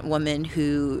brilliant woman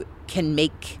who can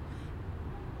make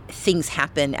things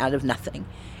happen out of nothing.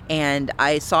 And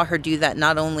I saw her do that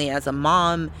not only as a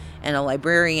mom and a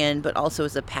librarian, but also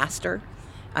as a pastor.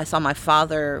 I saw my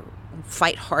father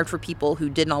fight hard for people who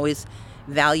didn't always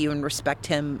value and respect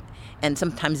him and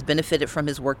sometimes benefited from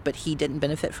his work, but he didn't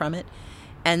benefit from it.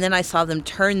 And then I saw them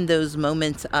turn those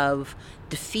moments of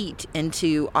defeat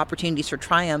into opportunities for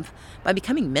triumph by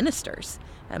becoming ministers.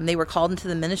 They were called into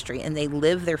the ministry, and they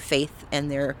live their faith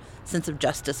and their sense of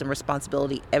justice and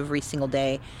responsibility every single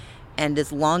day. And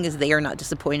as long as they are not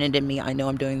disappointed in me, I know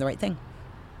I'm doing the right thing.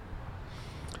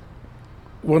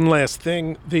 One last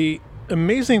thing. The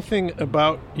amazing thing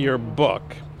about your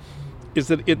book is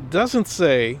that it doesn't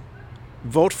say,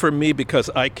 vote for me because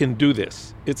I can do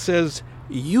this. It says,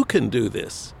 you can do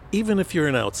this, even if you're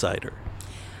an outsider.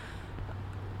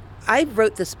 I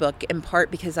wrote this book in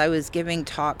part because I was giving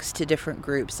talks to different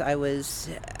groups. I was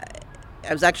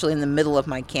actually in the middle of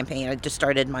my campaign. I just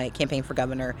started my campaign for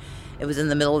governor. It was in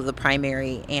the middle of the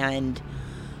primary and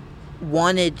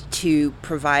wanted to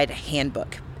provide a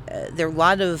handbook. There are a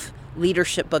lot of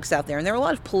leadership books out there, and there are a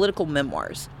lot of political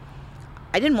memoirs.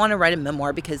 I didn't want to write a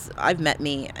memoir because I've met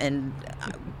me, and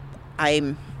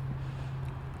I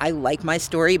like my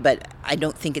story, but I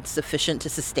don't think it's sufficient to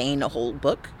sustain a whole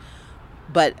book.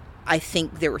 But I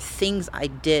think there were things I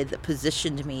did that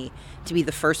positioned me to be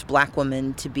the first black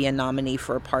woman to be a nominee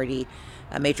for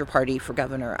a major party for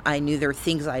governor. I knew there were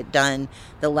things I had done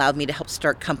that allowed me to help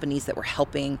start companies that were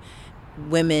helping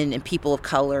women and people of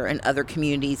color and other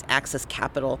communities access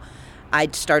capital.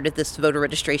 I'd started this voter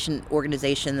registration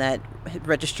organization that had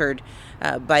registered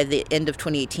by the end of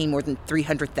 2018 more than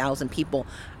 300,000 people.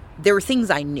 There were things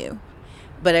I knew,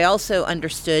 but I also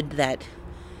understood that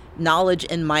knowledge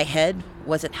in my head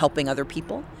wasn't helping other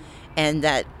people, and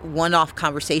that one-off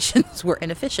conversations were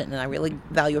inefficient, and I really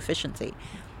value efficiency.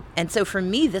 And so for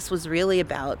me, this was really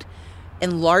about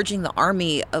enlarging the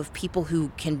army of people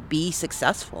who can be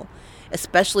successful,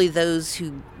 especially those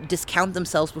who discount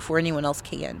themselves before anyone else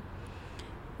can.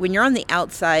 When you're on the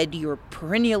outside, you're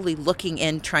perennially looking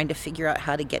in, trying to figure out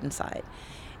how to get inside.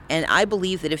 And I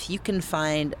believe that if you can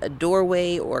find a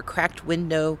doorway or a cracked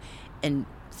window and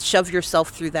shove yourself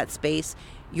through that space,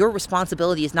 your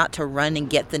responsibility is not to run and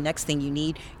get the next thing you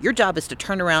need. Your job is to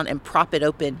turn around and prop it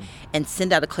open and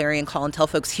send out a clarion call and tell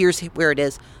folks, here's where it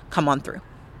is, come on through.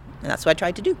 And that's what I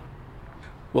tried to do.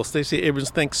 Well, Stacey Abrams,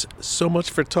 thanks so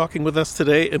much for talking with us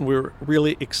today, and we're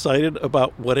really excited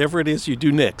about whatever it is you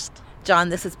do next. John,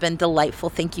 this has been delightful.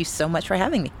 Thank you so much for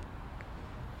having me.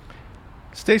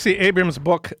 Stacey Abrams'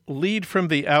 book, Lead from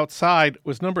the Outside,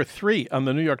 was number 3 on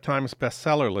the New York Times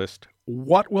bestseller list.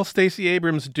 What will Stacey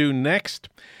Abrams do next?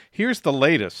 Here's the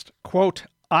latest. Quote,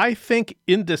 I think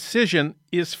indecision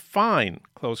is fine,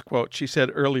 close quote, she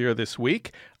said earlier this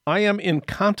week. I am in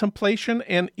contemplation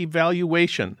and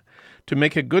evaluation. To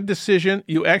make a good decision,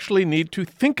 you actually need to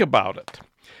think about it.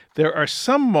 There are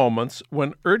some moments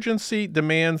when urgency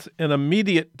demands an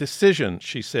immediate decision,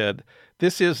 she said.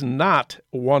 This is not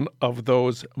one of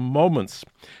those moments.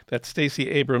 That's Stacey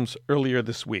Abrams earlier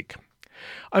this week.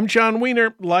 I'm John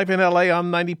Wiener, live in LA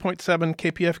on 90.7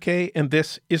 KPFK, and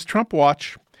this is Trump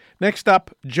Watch. Next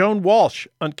up, Joan Walsh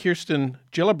on Kirsten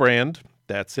Gillibrand.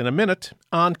 That's in a minute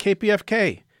on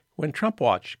KPFK when Trump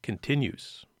Watch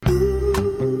continues.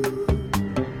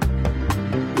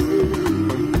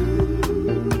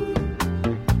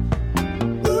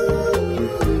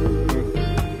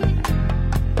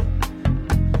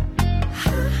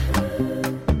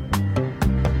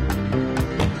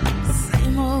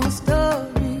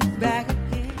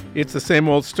 It's the same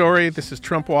old story. This is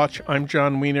Trump Watch. I'm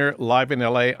John Wiener, live in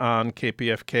LA on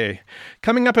KPFK.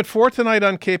 Coming up at 4 tonight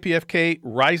on KPFK,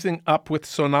 Rising Up with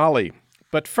Sonali.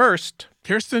 But first,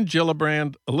 Kirsten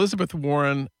Gillibrand, Elizabeth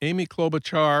Warren, Amy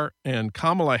Klobuchar, and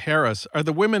Kamala Harris are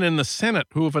the women in the Senate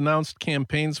who have announced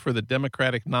campaigns for the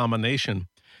Democratic nomination.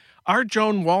 Our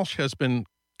Joan Walsh has been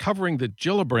covering the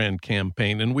Gillibrand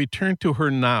campaign, and we turn to her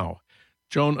now.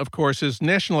 Joan, of course, is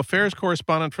national affairs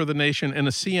correspondent for The Nation and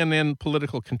a CNN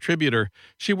political contributor.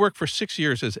 She worked for 6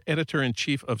 years as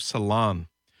editor-in-chief of Salon.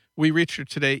 We reached her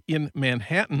today in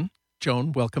Manhattan.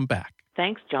 Joan, welcome back.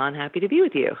 Thanks, John. Happy to be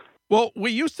with you. Well,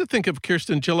 we used to think of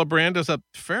Kirsten Gillibrand as a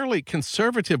fairly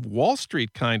conservative Wall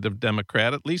Street kind of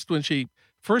Democrat, at least when she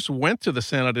first went to the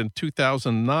Senate in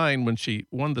 2009 when she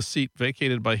won the seat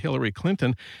vacated by Hillary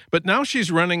Clinton. But now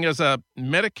she's running as a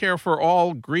Medicare for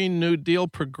All, Green New Deal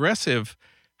progressive.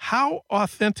 How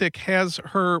authentic has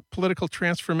her political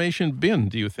transformation been,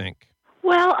 do you think?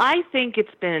 Well, I think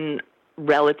it's been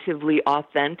relatively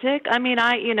authentic. I mean,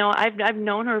 I've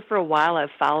known her for a while. I've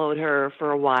followed her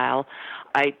for a while.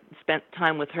 I spent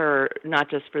time with her not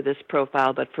just for this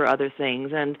profile, but for other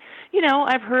things. And,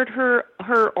 I've heard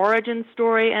her origin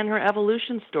story and her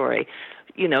evolution story.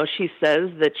 She says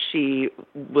that she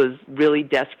was really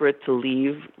desperate to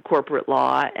leave corporate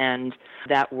law and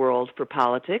that world for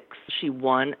politics. She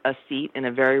won a seat in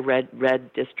a very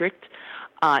red district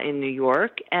in New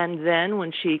York, and then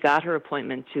when she got her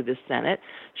appointment to the Senate,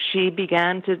 she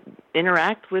began to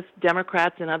interact with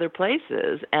Democrats in other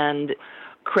places and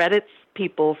credits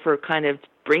people for kind of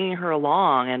bringing her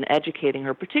along and educating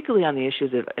her, particularly on the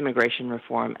issues of immigration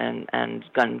reform and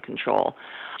gun control.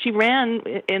 She ran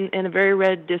in a very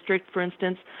red district, for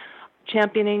instance,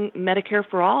 championing Medicare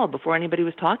for All before anybody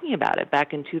was talking about it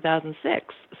back in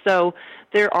 2006. So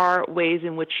there are ways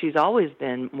in which she's always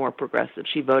been more progressive.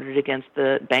 She voted against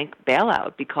the bank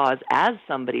bailout because as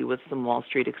somebody with some Wall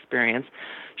Street experience,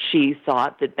 she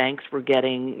thought that banks were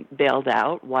getting bailed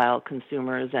out while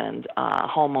consumers and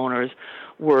homeowners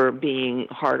were being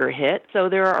harder hit. So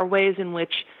there are ways in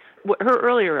which her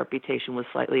earlier reputation was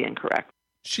slightly incorrect.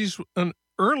 She's an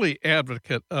early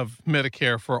advocate of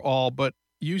Medicare for All, but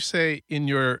you say in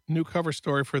your new cover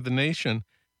story for The Nation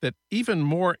that even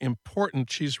more important,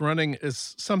 she's running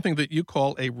as something that you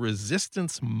call a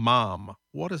resistance mom.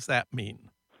 What does that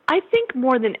mean? I think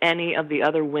more than any of the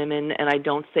other women, and I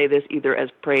don't say this either as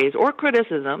praise or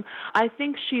criticism, I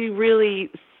think she really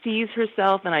sees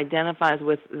herself and identifies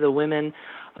with the women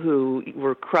who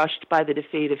were crushed by the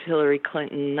defeat of Hillary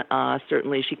Clinton.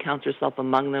 Certainly she counts herself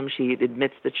among them. She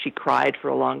admits that she cried for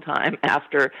a long time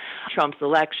after Trump's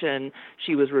election.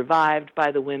 She was revived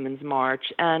by the Women's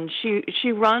March. And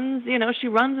she runs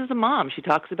as a mom. She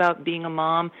talks about being a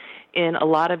mom in a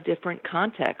lot of different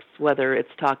contexts, whether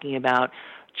it's talking about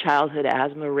childhood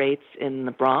asthma rates in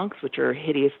the Bronx, which are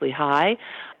hideously high,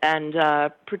 and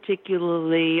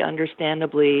particularly,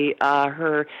 understandably,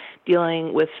 her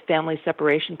dealing with family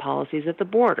separation policies at the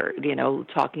border,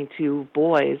 talking to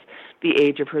boys the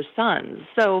age of her sons.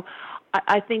 So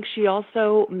I think she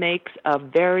also makes a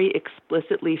very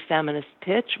explicitly feminist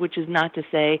pitch, which is not to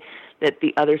say that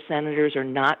the other senators are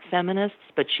not feminists,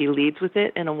 but she leads with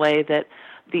it in a way that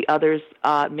the others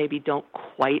maybe don't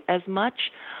quite as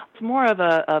much. It's more of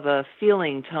a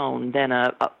feeling tone than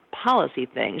a policy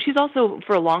thing. She's also,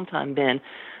 for a long time, been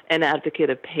an advocate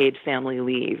of paid family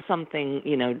leave, something,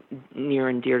 near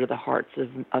and dear to the hearts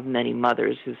of many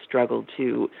mothers who struggle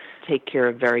to take care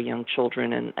of very young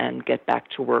children and get back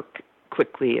to work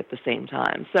quickly at the same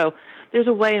time. So there's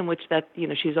a way in which that,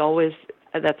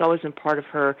 that's always been part of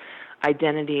her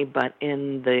identity, but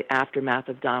in the aftermath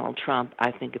of Donald Trump,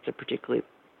 I think it's a particularly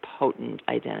potent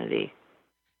identity.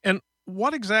 And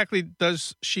what exactly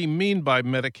does she mean by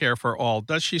Medicare for All?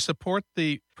 Does she support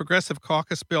the Progressive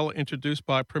Caucus bill introduced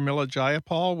by Pramila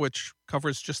Jayapal, which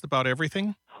covers just about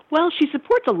everything? Well, she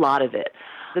supports a lot of it.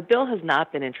 The bill has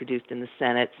not been introduced in the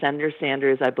Senate. Senator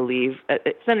Sanders, I believe,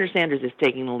 Senator Sanders is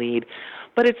taking the lead,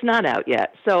 but it's not out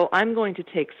yet. So I'm going to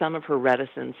take some of her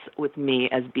reticence with me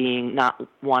as being not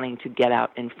wanting to get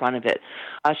out in front of it.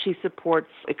 She supports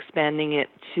expanding it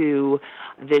to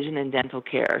vision and dental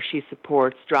care. She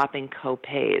supports dropping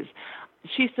co-pays.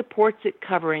 She supports it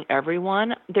covering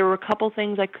everyone. There were a couple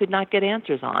things I could not get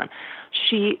answers on.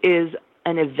 She is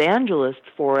an evangelist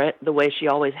for it, the way she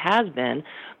always has been,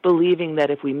 believing that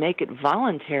if we make it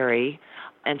voluntary,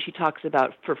 and she talks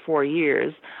about for 4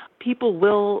 years, people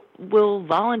will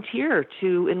volunteer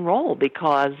to enroll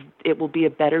because it will be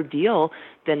a better deal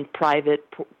than private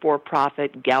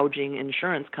for-profit gouging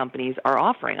insurance companies are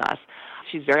offering us.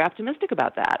 She's very optimistic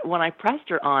about that. When I pressed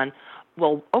her on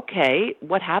Well, okay,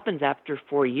 what happens after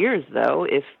 4 years, though,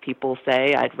 if people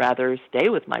say, I'd rather stay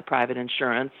with my private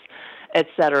insurance, et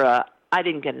cetera? I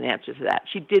didn't get an answer to that.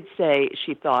 She did say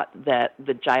she thought that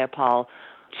the Jayapal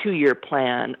 2-year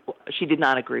plan, she did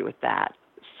not agree with that.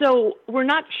 So we're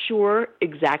not sure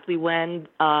exactly when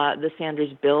the Sanders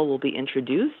bill will be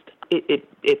introduced.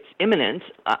 It's imminent,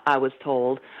 I was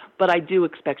told, but I do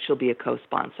expect she'll be a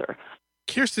co-sponsor.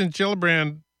 Kirsten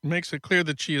Gillibrand makes it clear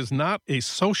that she is not a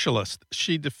socialist.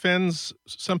 She defends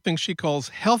something she calls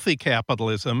healthy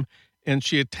capitalism, and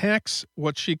she attacks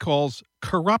what she calls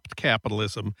corrupt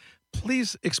capitalism.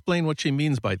 Please explain what she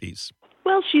means by these.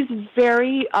 Well, she's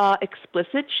very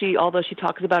explicit. Although she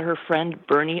talks about her friend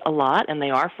Bernie a lot, and they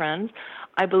are friends,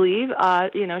 I believe,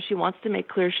 she wants to make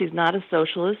clear she's not a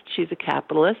socialist, she's a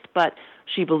capitalist, but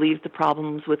she believes the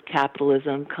problems with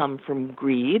capitalism come from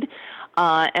greed.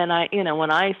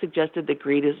 When I suggested that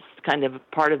greed is kind of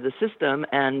part of the system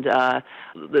and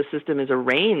the system is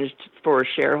arranged for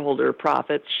shareholder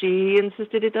profits, she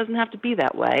insisted it doesn't have to be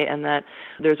that way and that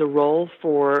there's a role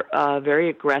for very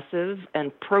aggressive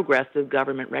and progressive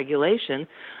government regulation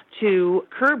to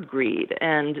curb greed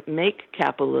and make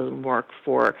capitalism work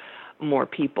for more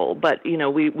people. But,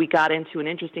 we got into an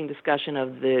interesting discussion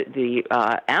of the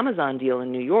Amazon deal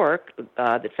in New York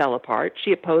that fell apart.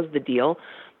 She opposed the deal,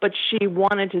 but she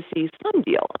wanted to see some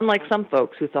deal, unlike some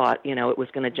folks who thought, it was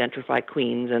going to gentrify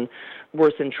Queens and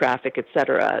worsen traffic, et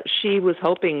cetera. She was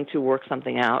hoping to work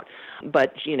something out,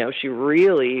 but, she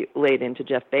really laid into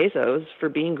Jeff Bezos for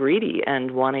being greedy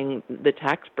and wanting the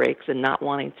tax breaks and not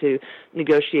wanting to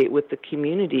negotiate with the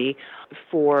community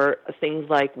for things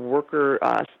like worker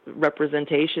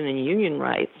representation and union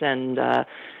rights and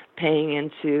paying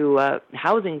into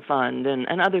housing fund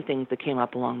and other things that came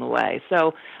up along the way.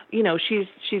 So,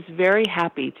 she's very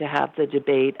happy to have the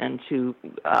debate and to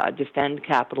defend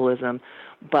capitalism,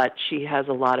 but she has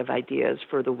a lot of ideas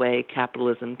for the way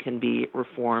capitalism can be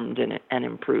reformed and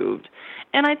improved.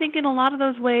 And I think in a lot of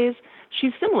those ways,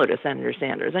 she's similar to Senator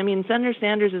Sanders. I mean, Senator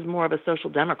Sanders is more of a social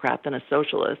democrat than a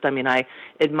socialist. I mean, I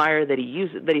admire that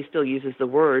he still uses the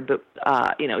word, but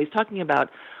he's talking about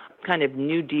kind of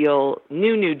New Deal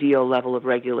level of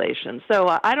regulation.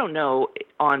 So I don't know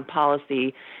on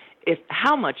policy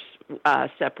how much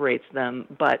separates them,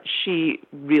 but she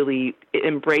really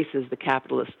embraces the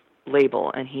capitalist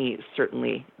label, and he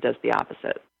certainly does the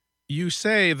opposite. You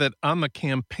say that on the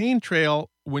campaign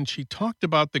trail, when she talked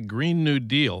about the Green New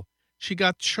Deal, she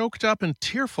got choked up and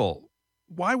tearful.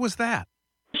 Why was that?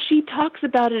 She talks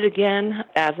about it again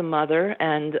as a mother,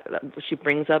 and she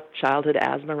brings up childhood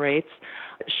asthma rates.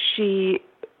 She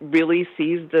really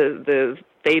sees the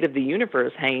fate of the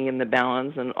universe hanging in the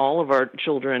balance and all of our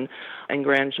children and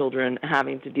grandchildren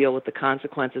having to deal with the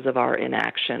consequences of our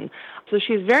inaction. So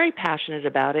she's very passionate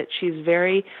about it. She's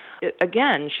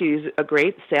she's a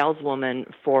great saleswoman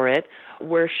for it.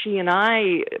 Where she and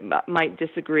I might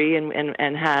disagree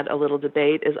and had a little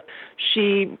debate is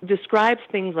she describes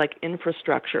things like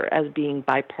infrastructure as being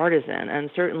bipartisan,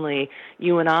 and certainly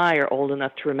you and I are old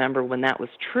enough to remember when that was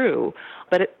true,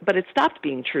 but it stopped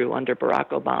being true under Barack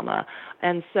Obama.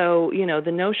 And so,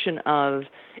 the notion of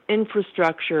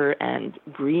infrastructure and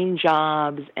green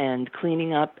jobs and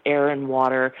cleaning up air and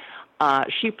water,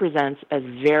 she presents as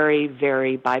very,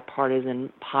 very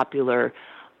bipartisan, popular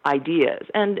ideas.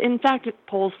 And in fact,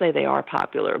 polls say they are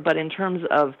popular, but in terms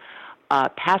of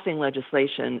passing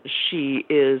legislation, she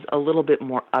is a little bit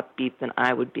more upbeat than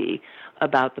I would be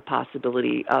about the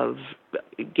possibility of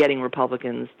getting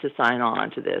Republicans to sign on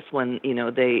to this when,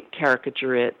 they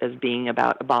caricature it as being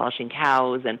about abolishing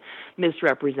cows and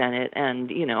misrepresent it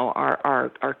and,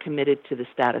 are committed to the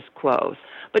status quo.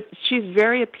 But she's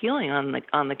very appealing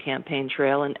on the campaign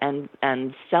trail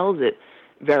and sells it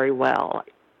very well.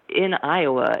 In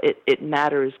Iowa, it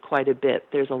matters quite a bit.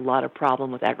 There's a lot of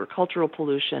problem with agricultural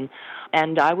pollution,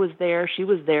 and I was there, she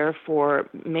was there for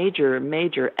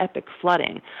major epic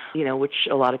flooding, which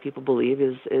a lot of people believe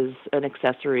is an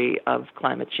accessory of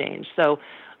climate change. So,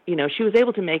 she was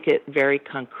able to make it very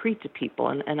concrete to people,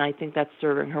 and I think that's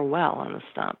serving her well on the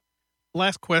stump.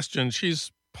 Last question.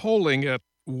 She's polling at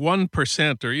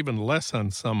 1% or even less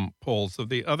on some polls. Of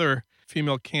the other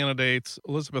female candidates,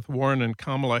 Elizabeth Warren and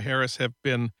Kamala Harris have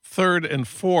been third and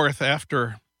fourth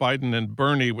after Biden and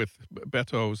Bernie, with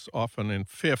Beto's often in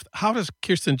fifth. How does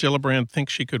Kirsten Gillibrand think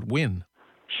she could win?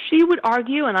 She would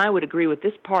argue, and I would agree with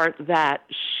this part, that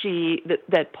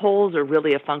that polls are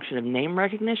really a function of name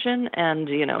recognition, and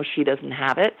she doesn't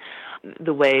have it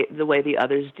the way the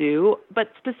others do.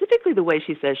 But specifically, the way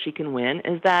she says she can win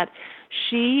is that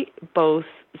she both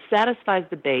satisfies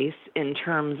the base in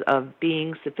terms of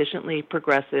being sufficiently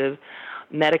progressive,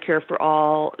 Medicare for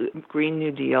all, Green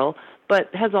New Deal, but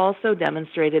has also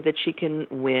demonstrated that she can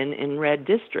win in red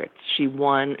districts. She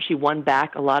won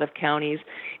back a lot of counties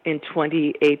in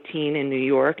 2018 in New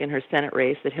York in her Senate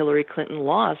race that Hillary Clinton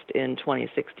lost in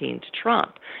 2016 to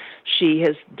Trump. She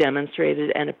has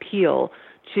demonstrated an appeal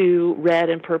to red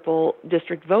and purple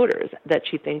district voters that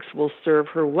she thinks will serve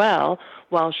her well,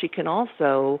 while she can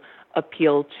also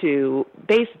appeal to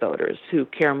base voters who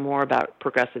care more about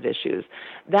progressive issues.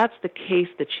 That's the case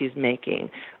that she's making.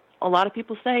 A lot of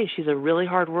people say she's a really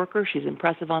hard worker. She's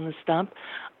impressive on the stump.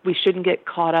 We shouldn't get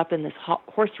caught up in this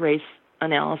horse race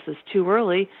analysis too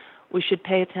early. We should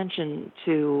pay attention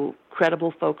to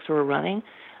credible folks who are running.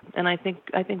 And I think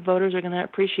voters are going to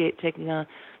appreciate taking a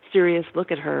serious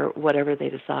look at her, whatever they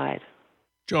decide.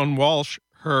 Joan Walsh,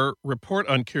 her report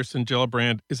on Kirsten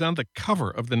Gillibrand is on the cover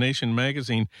of The Nation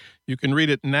magazine. You can read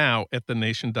it now at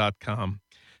thenation.com.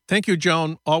 Thank you,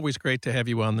 Joan. Always great to have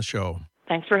you on the show.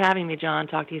 Thanks for having me, John.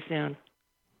 Talk to you soon.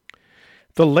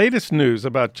 The latest news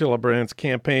about Gillibrand's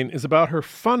campaign is about her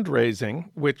fundraising,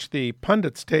 which the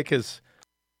pundits take as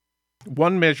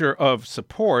one measure of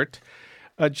support.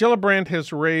 Gillibrand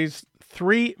has raised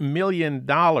 $3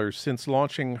 million since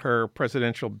launching her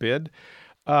presidential bid.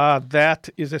 That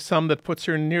is a sum that puts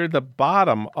her near the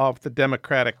bottom of the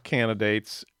Democratic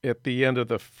candidates at the end of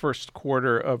the first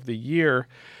quarter of the year.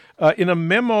 In a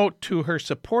memo to her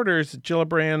supporters,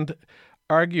 Gillibrand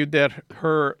argued that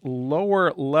her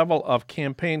lower level of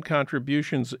campaign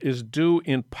contributions is due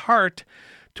in part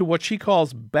to what she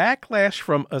calls backlash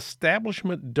from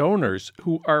establishment donors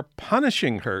who are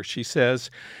punishing her, she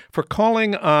says, for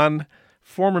calling on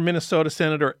former Minnesota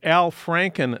Senator Al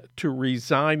Franken to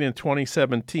resign in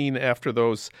 2017 after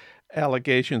those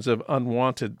allegations of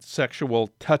unwanted sexual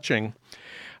touching.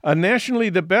 Nationally,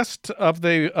 the best of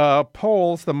the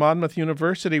polls, the Monmouth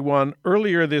University one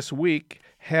earlier this week,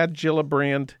 had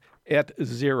Gillibrand at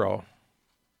 0.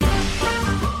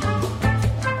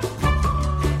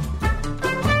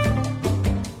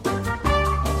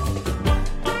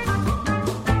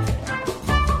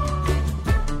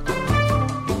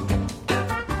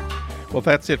 Well,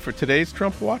 that's it for today's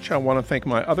Trump Watch. I want to thank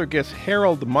my other guest,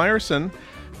 Harold Meyerson,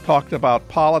 talked about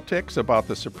politics, about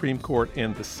the Supreme Court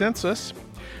and the census.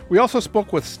 We also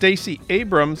spoke with Stacey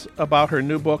Abrams about her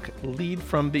new book, Lead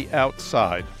from the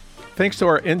Outside. Thanks to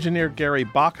our engineer, Gary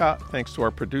Baca. Thanks to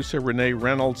our producer, Renee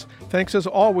Reynolds. Thanks, as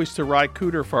always, to Ry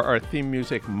Cooter for our theme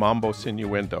music, Mambo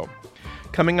Sinuendo.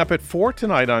 Coming up at 4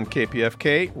 tonight on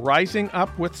KPFK, Rising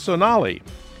Up with Sonali.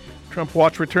 Trump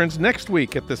Watch returns next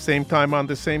week at the same time on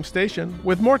the same station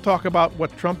with more talk about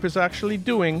what Trump is actually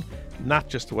doing, not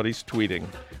just what he's tweeting.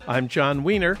 I'm John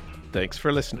Wiener. Thanks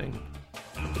for listening.